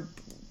we're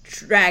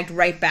dragged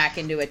right back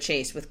into a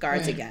chase with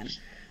guards again.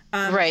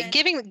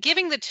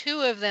 Giving the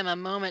two of them a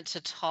moment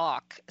to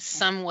talk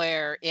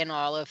somewhere in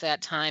all of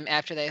that time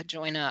after they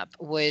join up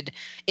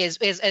is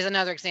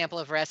another example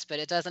of respite.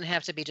 It doesn't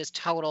have to be just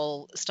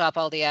total stop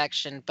all the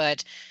action,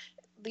 but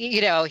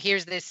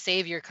here's this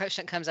savior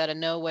that comes out of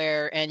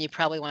nowhere, and you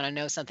probably want to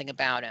know something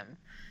about him.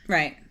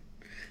 Right.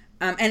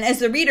 And as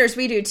the readers,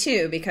 we do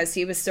too, because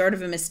he was sort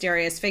of a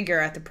mysterious figure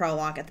at the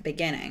prologue at the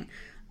beginning.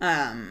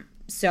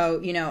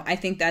 So I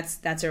think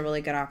that's a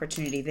really good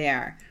opportunity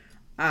there.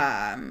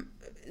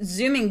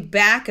 Zooming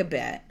back a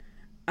bit,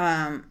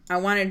 I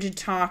wanted to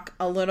talk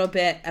a little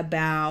bit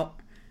about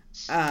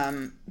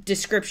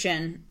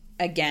description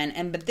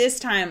again, but this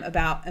time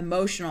about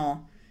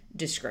emotional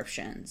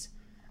descriptions.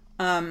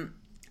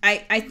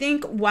 I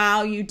think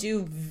while you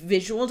do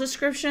visual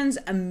descriptions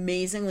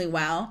amazingly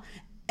well,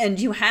 and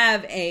you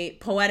have a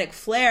poetic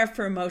flair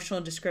for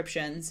emotional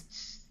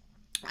descriptions,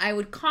 I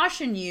would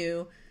caution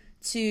you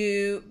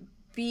to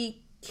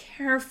be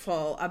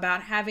careful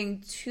about having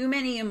too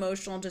many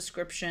emotional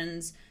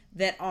descriptions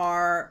that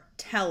are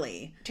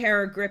telly.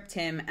 Terror gripped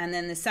him, and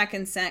then the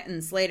second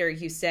sentence later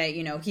you say,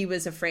 he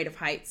was afraid of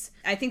heights.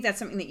 I think that's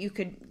something that you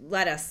could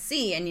let us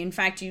see, and in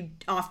fact you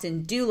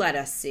often do let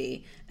us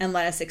see and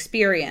let us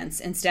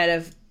experience, instead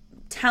of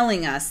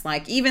telling us,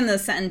 like even the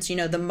sentence,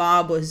 the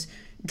mob was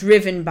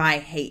driven by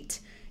hate.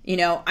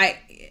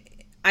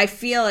 I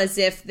feel as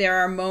if there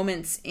are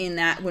moments in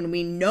that when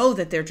we know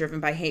that they're driven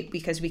by hate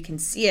because we can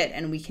see it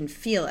and we can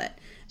feel it.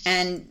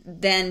 And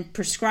then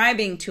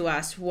prescribing to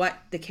us what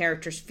the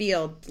characters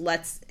feel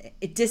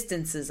it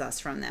distances us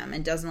from them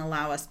and doesn't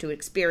allow us to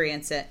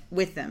experience it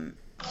with them.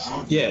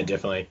 Yeah,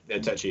 definitely.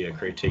 It's actually a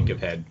critique I've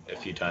had a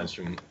few times,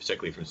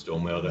 particularly from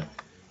Stormwielder,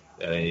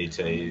 that I need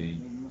to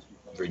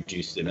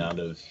reduce the amount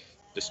of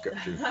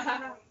descriptive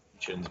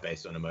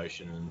based on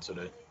emotion and sort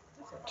of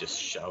just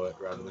show it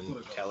rather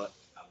than tell it.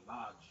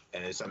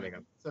 And it's something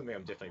I'm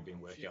definitely been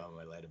working on in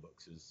my later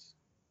books, is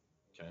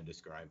trying to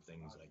describe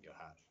things like your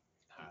heart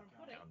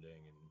pounding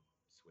and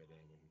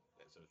sweating and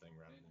that sort of thing,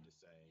 rather than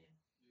just saying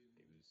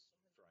he was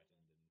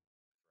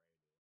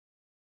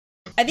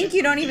frightened. I think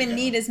you don't even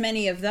need as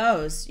many of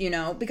those,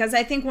 because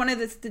I think one of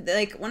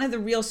the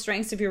real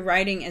strengths of your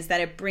writing is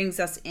that it brings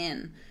us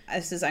in.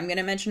 I'm going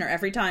to mention her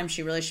every time.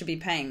 She really should be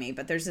paying me,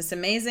 but there's this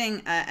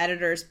amazing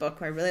editor's book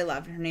who I really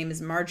love. Her name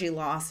is Margie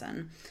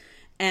Lawson.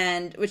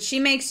 And what she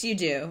makes you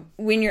do,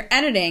 when you're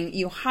editing,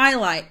 you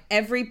highlight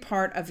every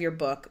part of your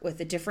book with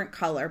a different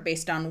color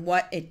based on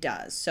what it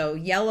does. So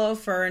yellow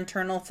for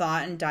internal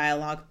thought and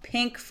dialogue,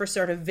 pink for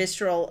sort of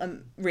visceral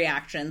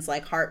reactions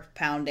like heart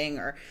pounding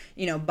or,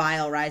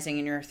 bile rising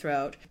in your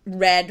throat,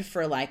 red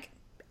for like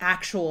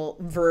actual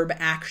verb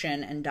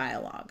action and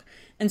dialogue.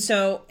 And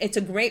so it's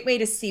a great way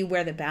to see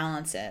where the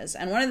balance is.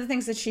 And one of the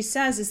things that she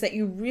says is that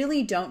you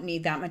really don't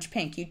need that much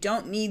pink. You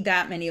don't need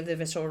that many of the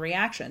visceral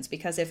reactions,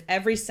 because if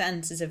every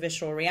sentence is a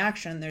visceral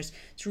reaction,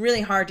 it's really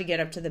hard to get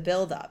up to the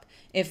build-up.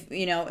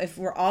 If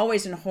we're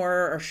always in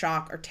horror or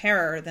shock or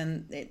terror,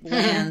 then it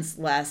lands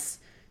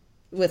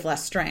with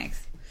less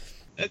strength.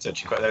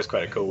 That's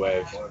quite a cool way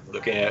of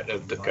looking at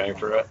it, of going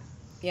through it.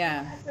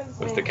 Yeah.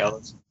 With the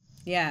colors.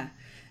 Yeah.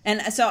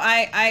 And so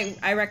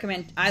I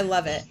recommend, I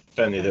love it. If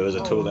only there was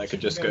a tool that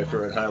could just go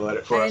through and highlight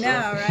it for us. I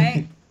know,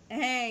 right?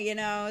 Hey,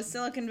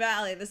 Silicon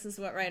Valley, this is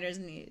what writers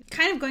need.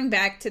 Kind of going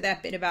back to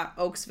that bit about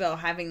Oaksville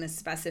having the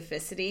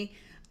specificity,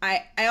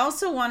 I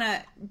also want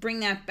to bring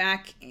that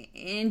back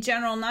in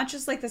general, not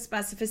just like the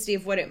specificity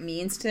of what it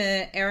means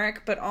to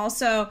Eric, but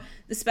also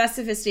the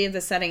specificity of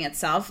the setting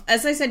itself.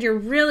 As I said, you're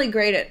really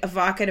great at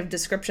evocative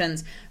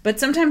descriptions, but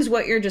sometimes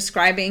what you're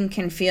describing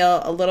can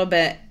feel a little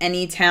bit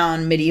any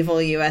town, medieval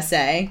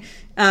USA,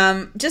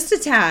 just a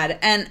tad.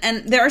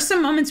 And there are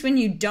some moments when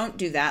you don't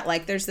do that.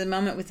 Like there's the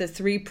moment with the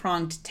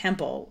three-pronged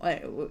temple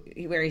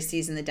where he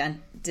sees in the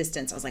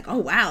distance. I was like, oh,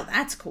 wow,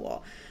 that's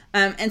cool.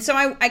 And so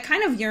I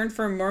kind of yearned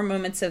for more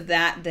moments of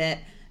that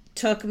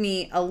took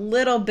me a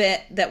little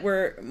bit, that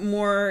were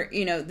more,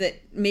 that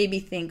made me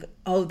think,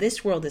 oh,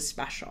 this world is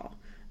special.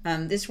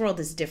 This world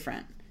is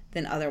different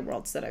than other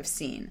worlds that I've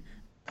seen.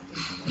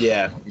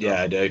 Yeah,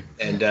 I do.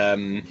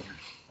 And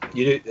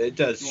it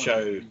does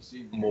show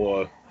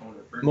more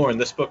in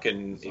this book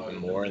and even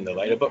more in the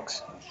later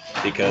books,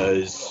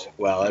 because,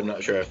 well, I'm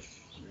not sure if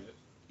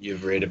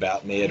you've read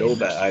about me at all,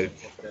 but I've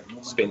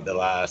spent the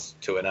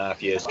last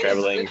 2.5 years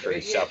traveling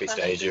through Southeast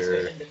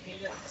Asia,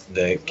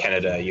 the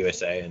Canada,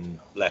 USA, and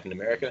Latin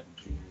America.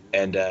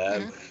 And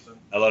a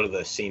lot of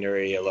the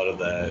scenery, a lot of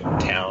the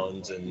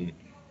towns, and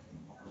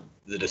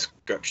the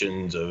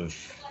descriptions of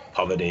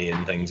poverty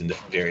and things in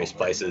various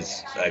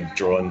places I've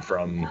drawn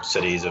from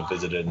cities I've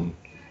visited in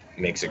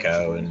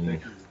Mexico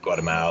and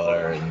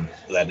Guatemala and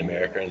Latin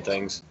America and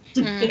things.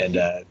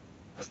 And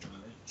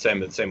same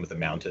with the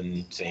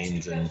mountain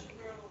scenes and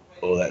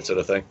all that sort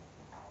of thing.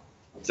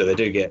 So they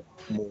do get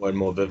more and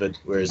more vivid,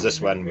 whereas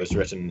this one was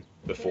written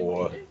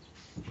before,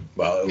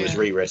 well, it was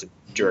rewritten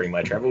during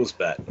my travels,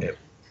 but it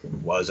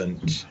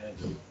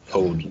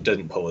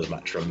didn't pull as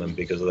much from them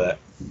because of that.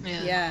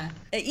 Yeah.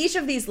 Each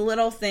of these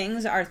little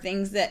things are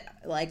things that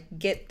like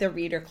get the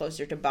reader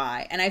closer to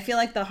buy. And I feel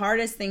like the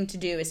hardest thing to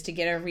do is to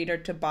get a reader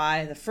to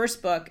buy the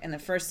first book and the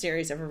first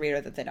series of a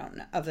reader that they don't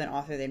know, of an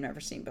author they've never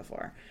seen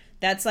before.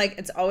 That's like,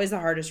 it's always the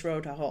hardest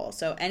road to hoe.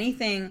 So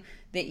anything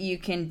that you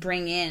can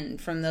bring in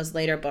from those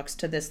later books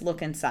to this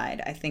look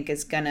inside, I think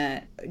is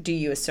gonna do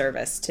you a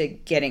service to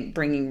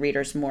bringing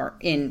readers more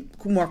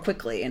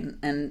quickly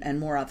and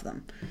more of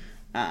them.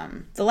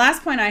 The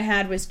last point I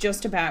had was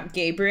just about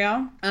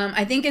Gabriel.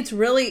 I think it's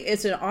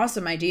an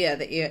awesome idea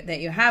that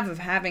you have of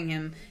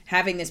having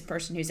this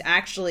person who's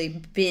actually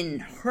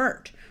been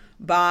hurt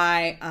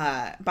by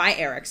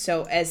Eric.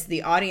 So as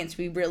the audience,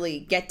 we really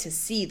get to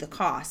see the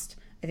cost.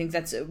 I think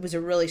it was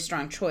a really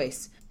strong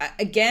choice.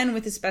 Again,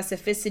 with the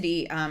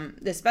specificity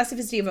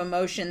of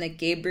emotion that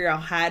Gabriel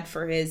had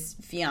for his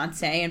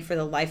fiancée and for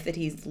the life that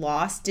he's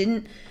lost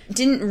didn't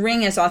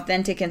ring as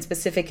authentic and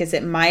specific as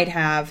it might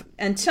have.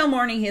 Until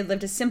morning, he had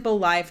lived a simple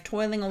life,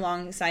 toiling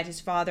alongside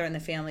his father and the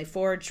family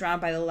forge,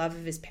 surrounded by the love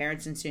of his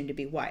parents and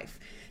soon-to-be wife.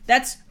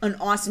 That's an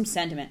awesome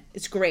sentiment.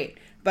 It's great,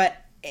 but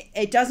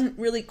it doesn't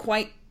really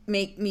quite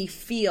make me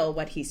feel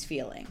what he's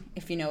feeling,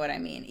 if you know what I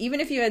mean. Even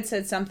if you had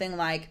said something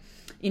like,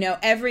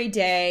 every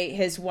day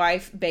his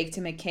wife baked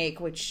him a cake,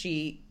 which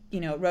she,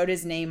 wrote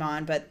his name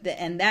on,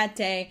 and that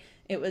day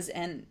it was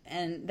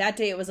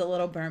a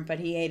little burnt, but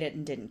he ate it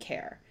and didn't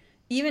care.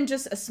 Even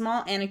just a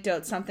small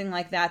anecdote, something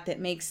like that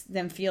makes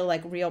them feel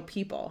like real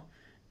people,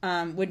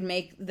 would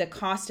make the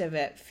cost of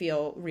it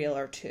feel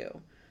realer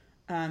too.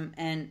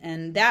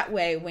 And that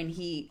way, when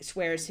he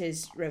swears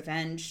his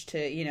revenge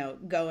to,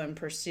 go and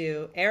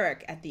pursue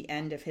Eric at the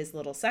end of his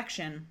little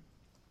section,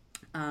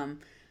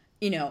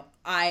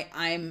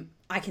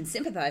 I can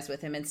sympathize with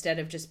him instead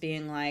of just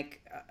being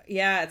like,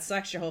 yeah, it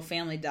sucks your whole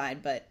family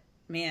died, but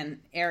man,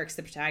 Eric's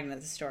the protagonist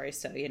of the story,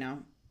 so,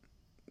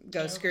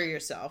 go screw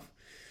yourself.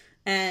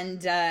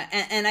 And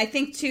I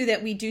think, too,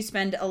 that we do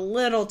spend a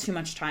little too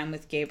much time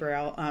with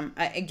Gabriel.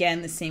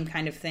 Again, the same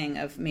kind of thing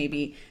of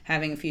maybe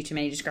having a few too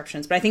many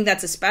descriptions. But I think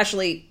that's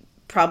especially,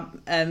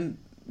 an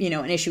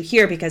issue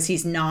here because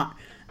he's not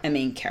a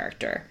main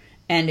character.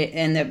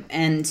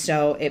 And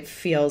so it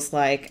feels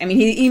like,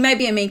 he might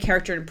be a main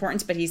character in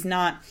importance, but he's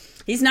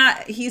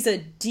a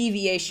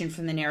deviation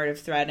from the narrative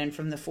thread and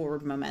from the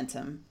forward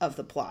momentum of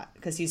the plot,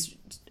 because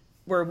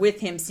we're with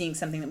him seeing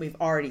something that we've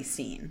already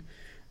seen,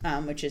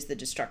 which is the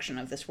destruction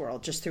of this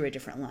world, just through a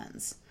different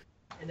lens.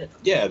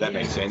 Yeah, that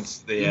makes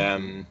sense.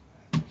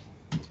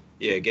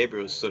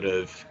 Gabriel sort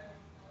of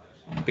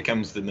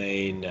becomes the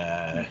main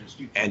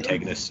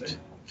antagonist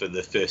for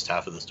the first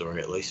half of the story,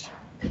 at least.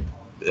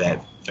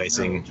 That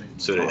facing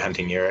sort of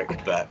hunting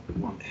Eric, but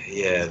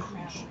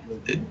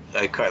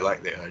I quite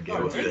like that idea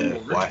with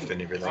the wife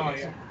and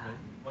everything.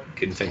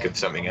 Couldn't think of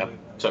something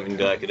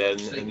that I could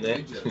add in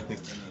there,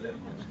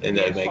 and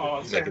that would make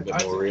it a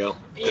bit more real.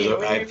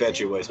 Because I've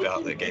actually always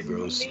felt that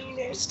Gabriel's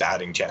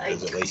starting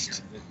chapters, at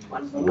least,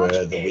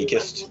 were the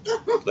weakest.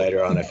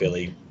 Later on, I feel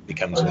he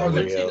becomes more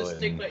real,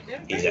 and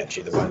he's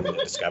actually the one that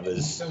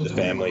discovers the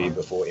family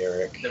before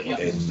Eric,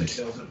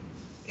 and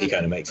he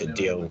kind of makes a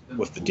deal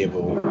with the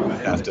devil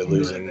after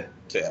losing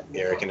to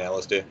Eric and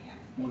Alistair,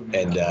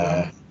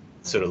 and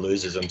sort of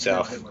loses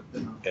himself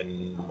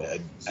in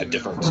a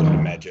different sort of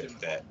magic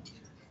that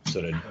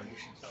sort of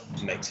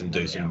makes him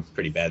do some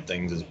pretty bad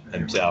things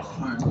himself.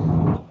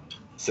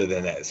 So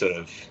then that sort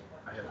of,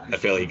 I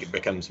feel he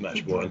becomes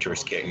much more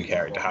interesting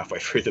character halfway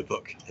through the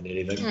book than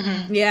anything.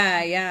 Mm-hmm.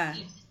 Yeah.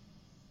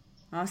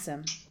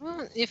 Awesome.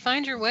 Well, you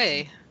find your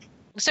way.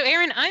 So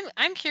Aaron,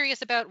 I'm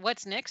curious about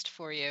what's next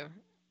for you.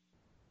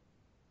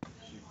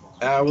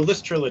 Well,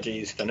 this trilogy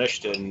is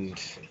finished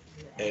and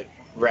it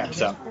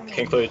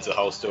concludes the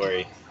whole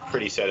story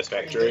pretty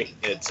satisfactory.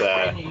 It's,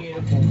 well,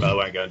 I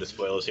won't go into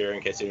spoilers here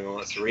in case anyone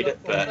wants to read it,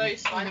 but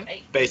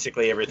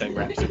basically everything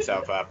wraps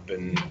itself up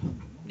and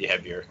you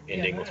have your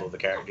ending with all the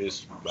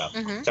characters. Well,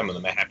 some of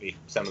them are happy,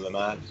 some of them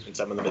aren't, and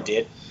some of them are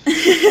dead.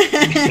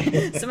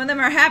 Some of them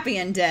are happy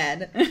and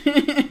dead.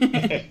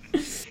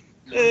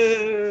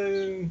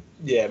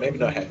 Yeah, maybe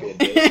not happy and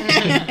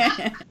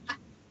dead.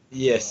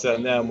 Yes, so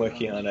now I'm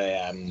working on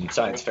a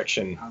science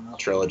fiction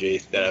trilogy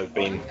that I've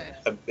been.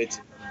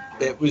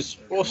 It was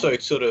also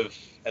sort of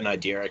an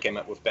idea I came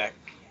up with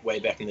way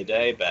back in the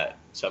day, but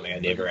something I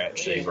never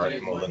actually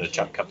wrote more than a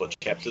couple of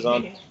chapters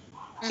on.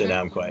 So now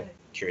I'm quite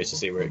curious to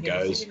see where it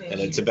goes. And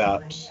it's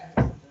about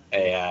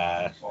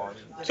a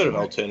sort of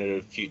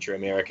alternative future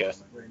America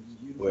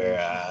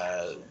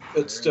where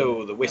it's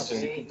still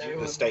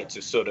the states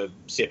are sort of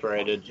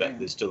separated, but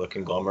there's still a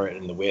conglomerate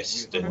in the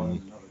West,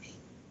 and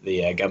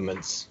the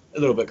government's a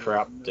little bit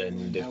corrupt,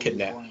 and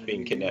they've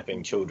been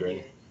kidnapping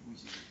children.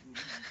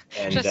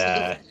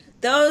 And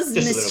those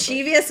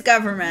mischievous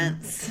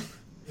governments.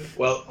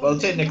 Well,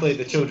 technically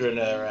the children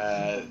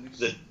are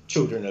the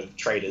children of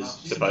traders,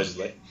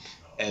 supposedly,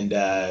 and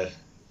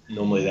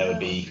normally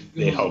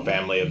their whole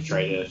family of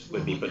traders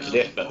would be put to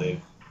death, but they've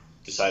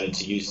decided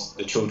to use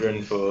the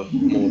children for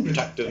more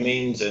productive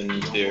means,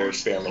 and they're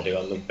experimenting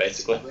on them,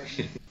 basically.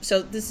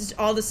 So this is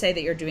all to say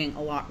that you're doing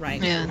a lot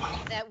right. Yeah.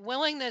 That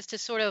willingness to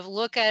sort of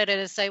look at it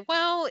and say,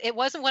 well, it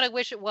wasn't what I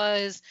wish it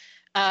was.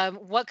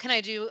 What can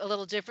I do a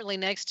little differently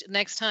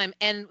next time?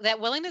 And that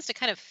willingness to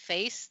kind of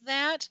face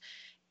that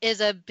is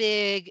a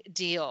big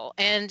deal.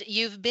 And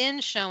you've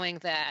been showing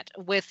that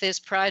with this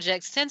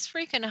project since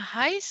freaking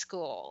high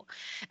school.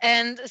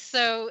 And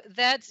so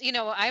that's,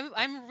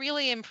 I'm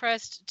really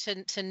impressed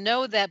to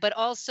know that, but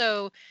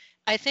also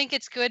I think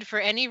it's good for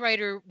any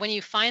writer when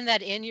you find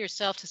that in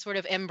yourself to sort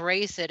of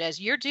embrace it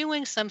as you're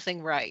doing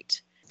something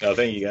right. Oh,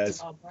 thank you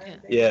guys.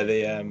 Yeah,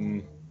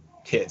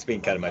 it's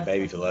been kind of my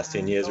baby for the last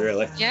 10 years,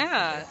 really.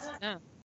 Yeah.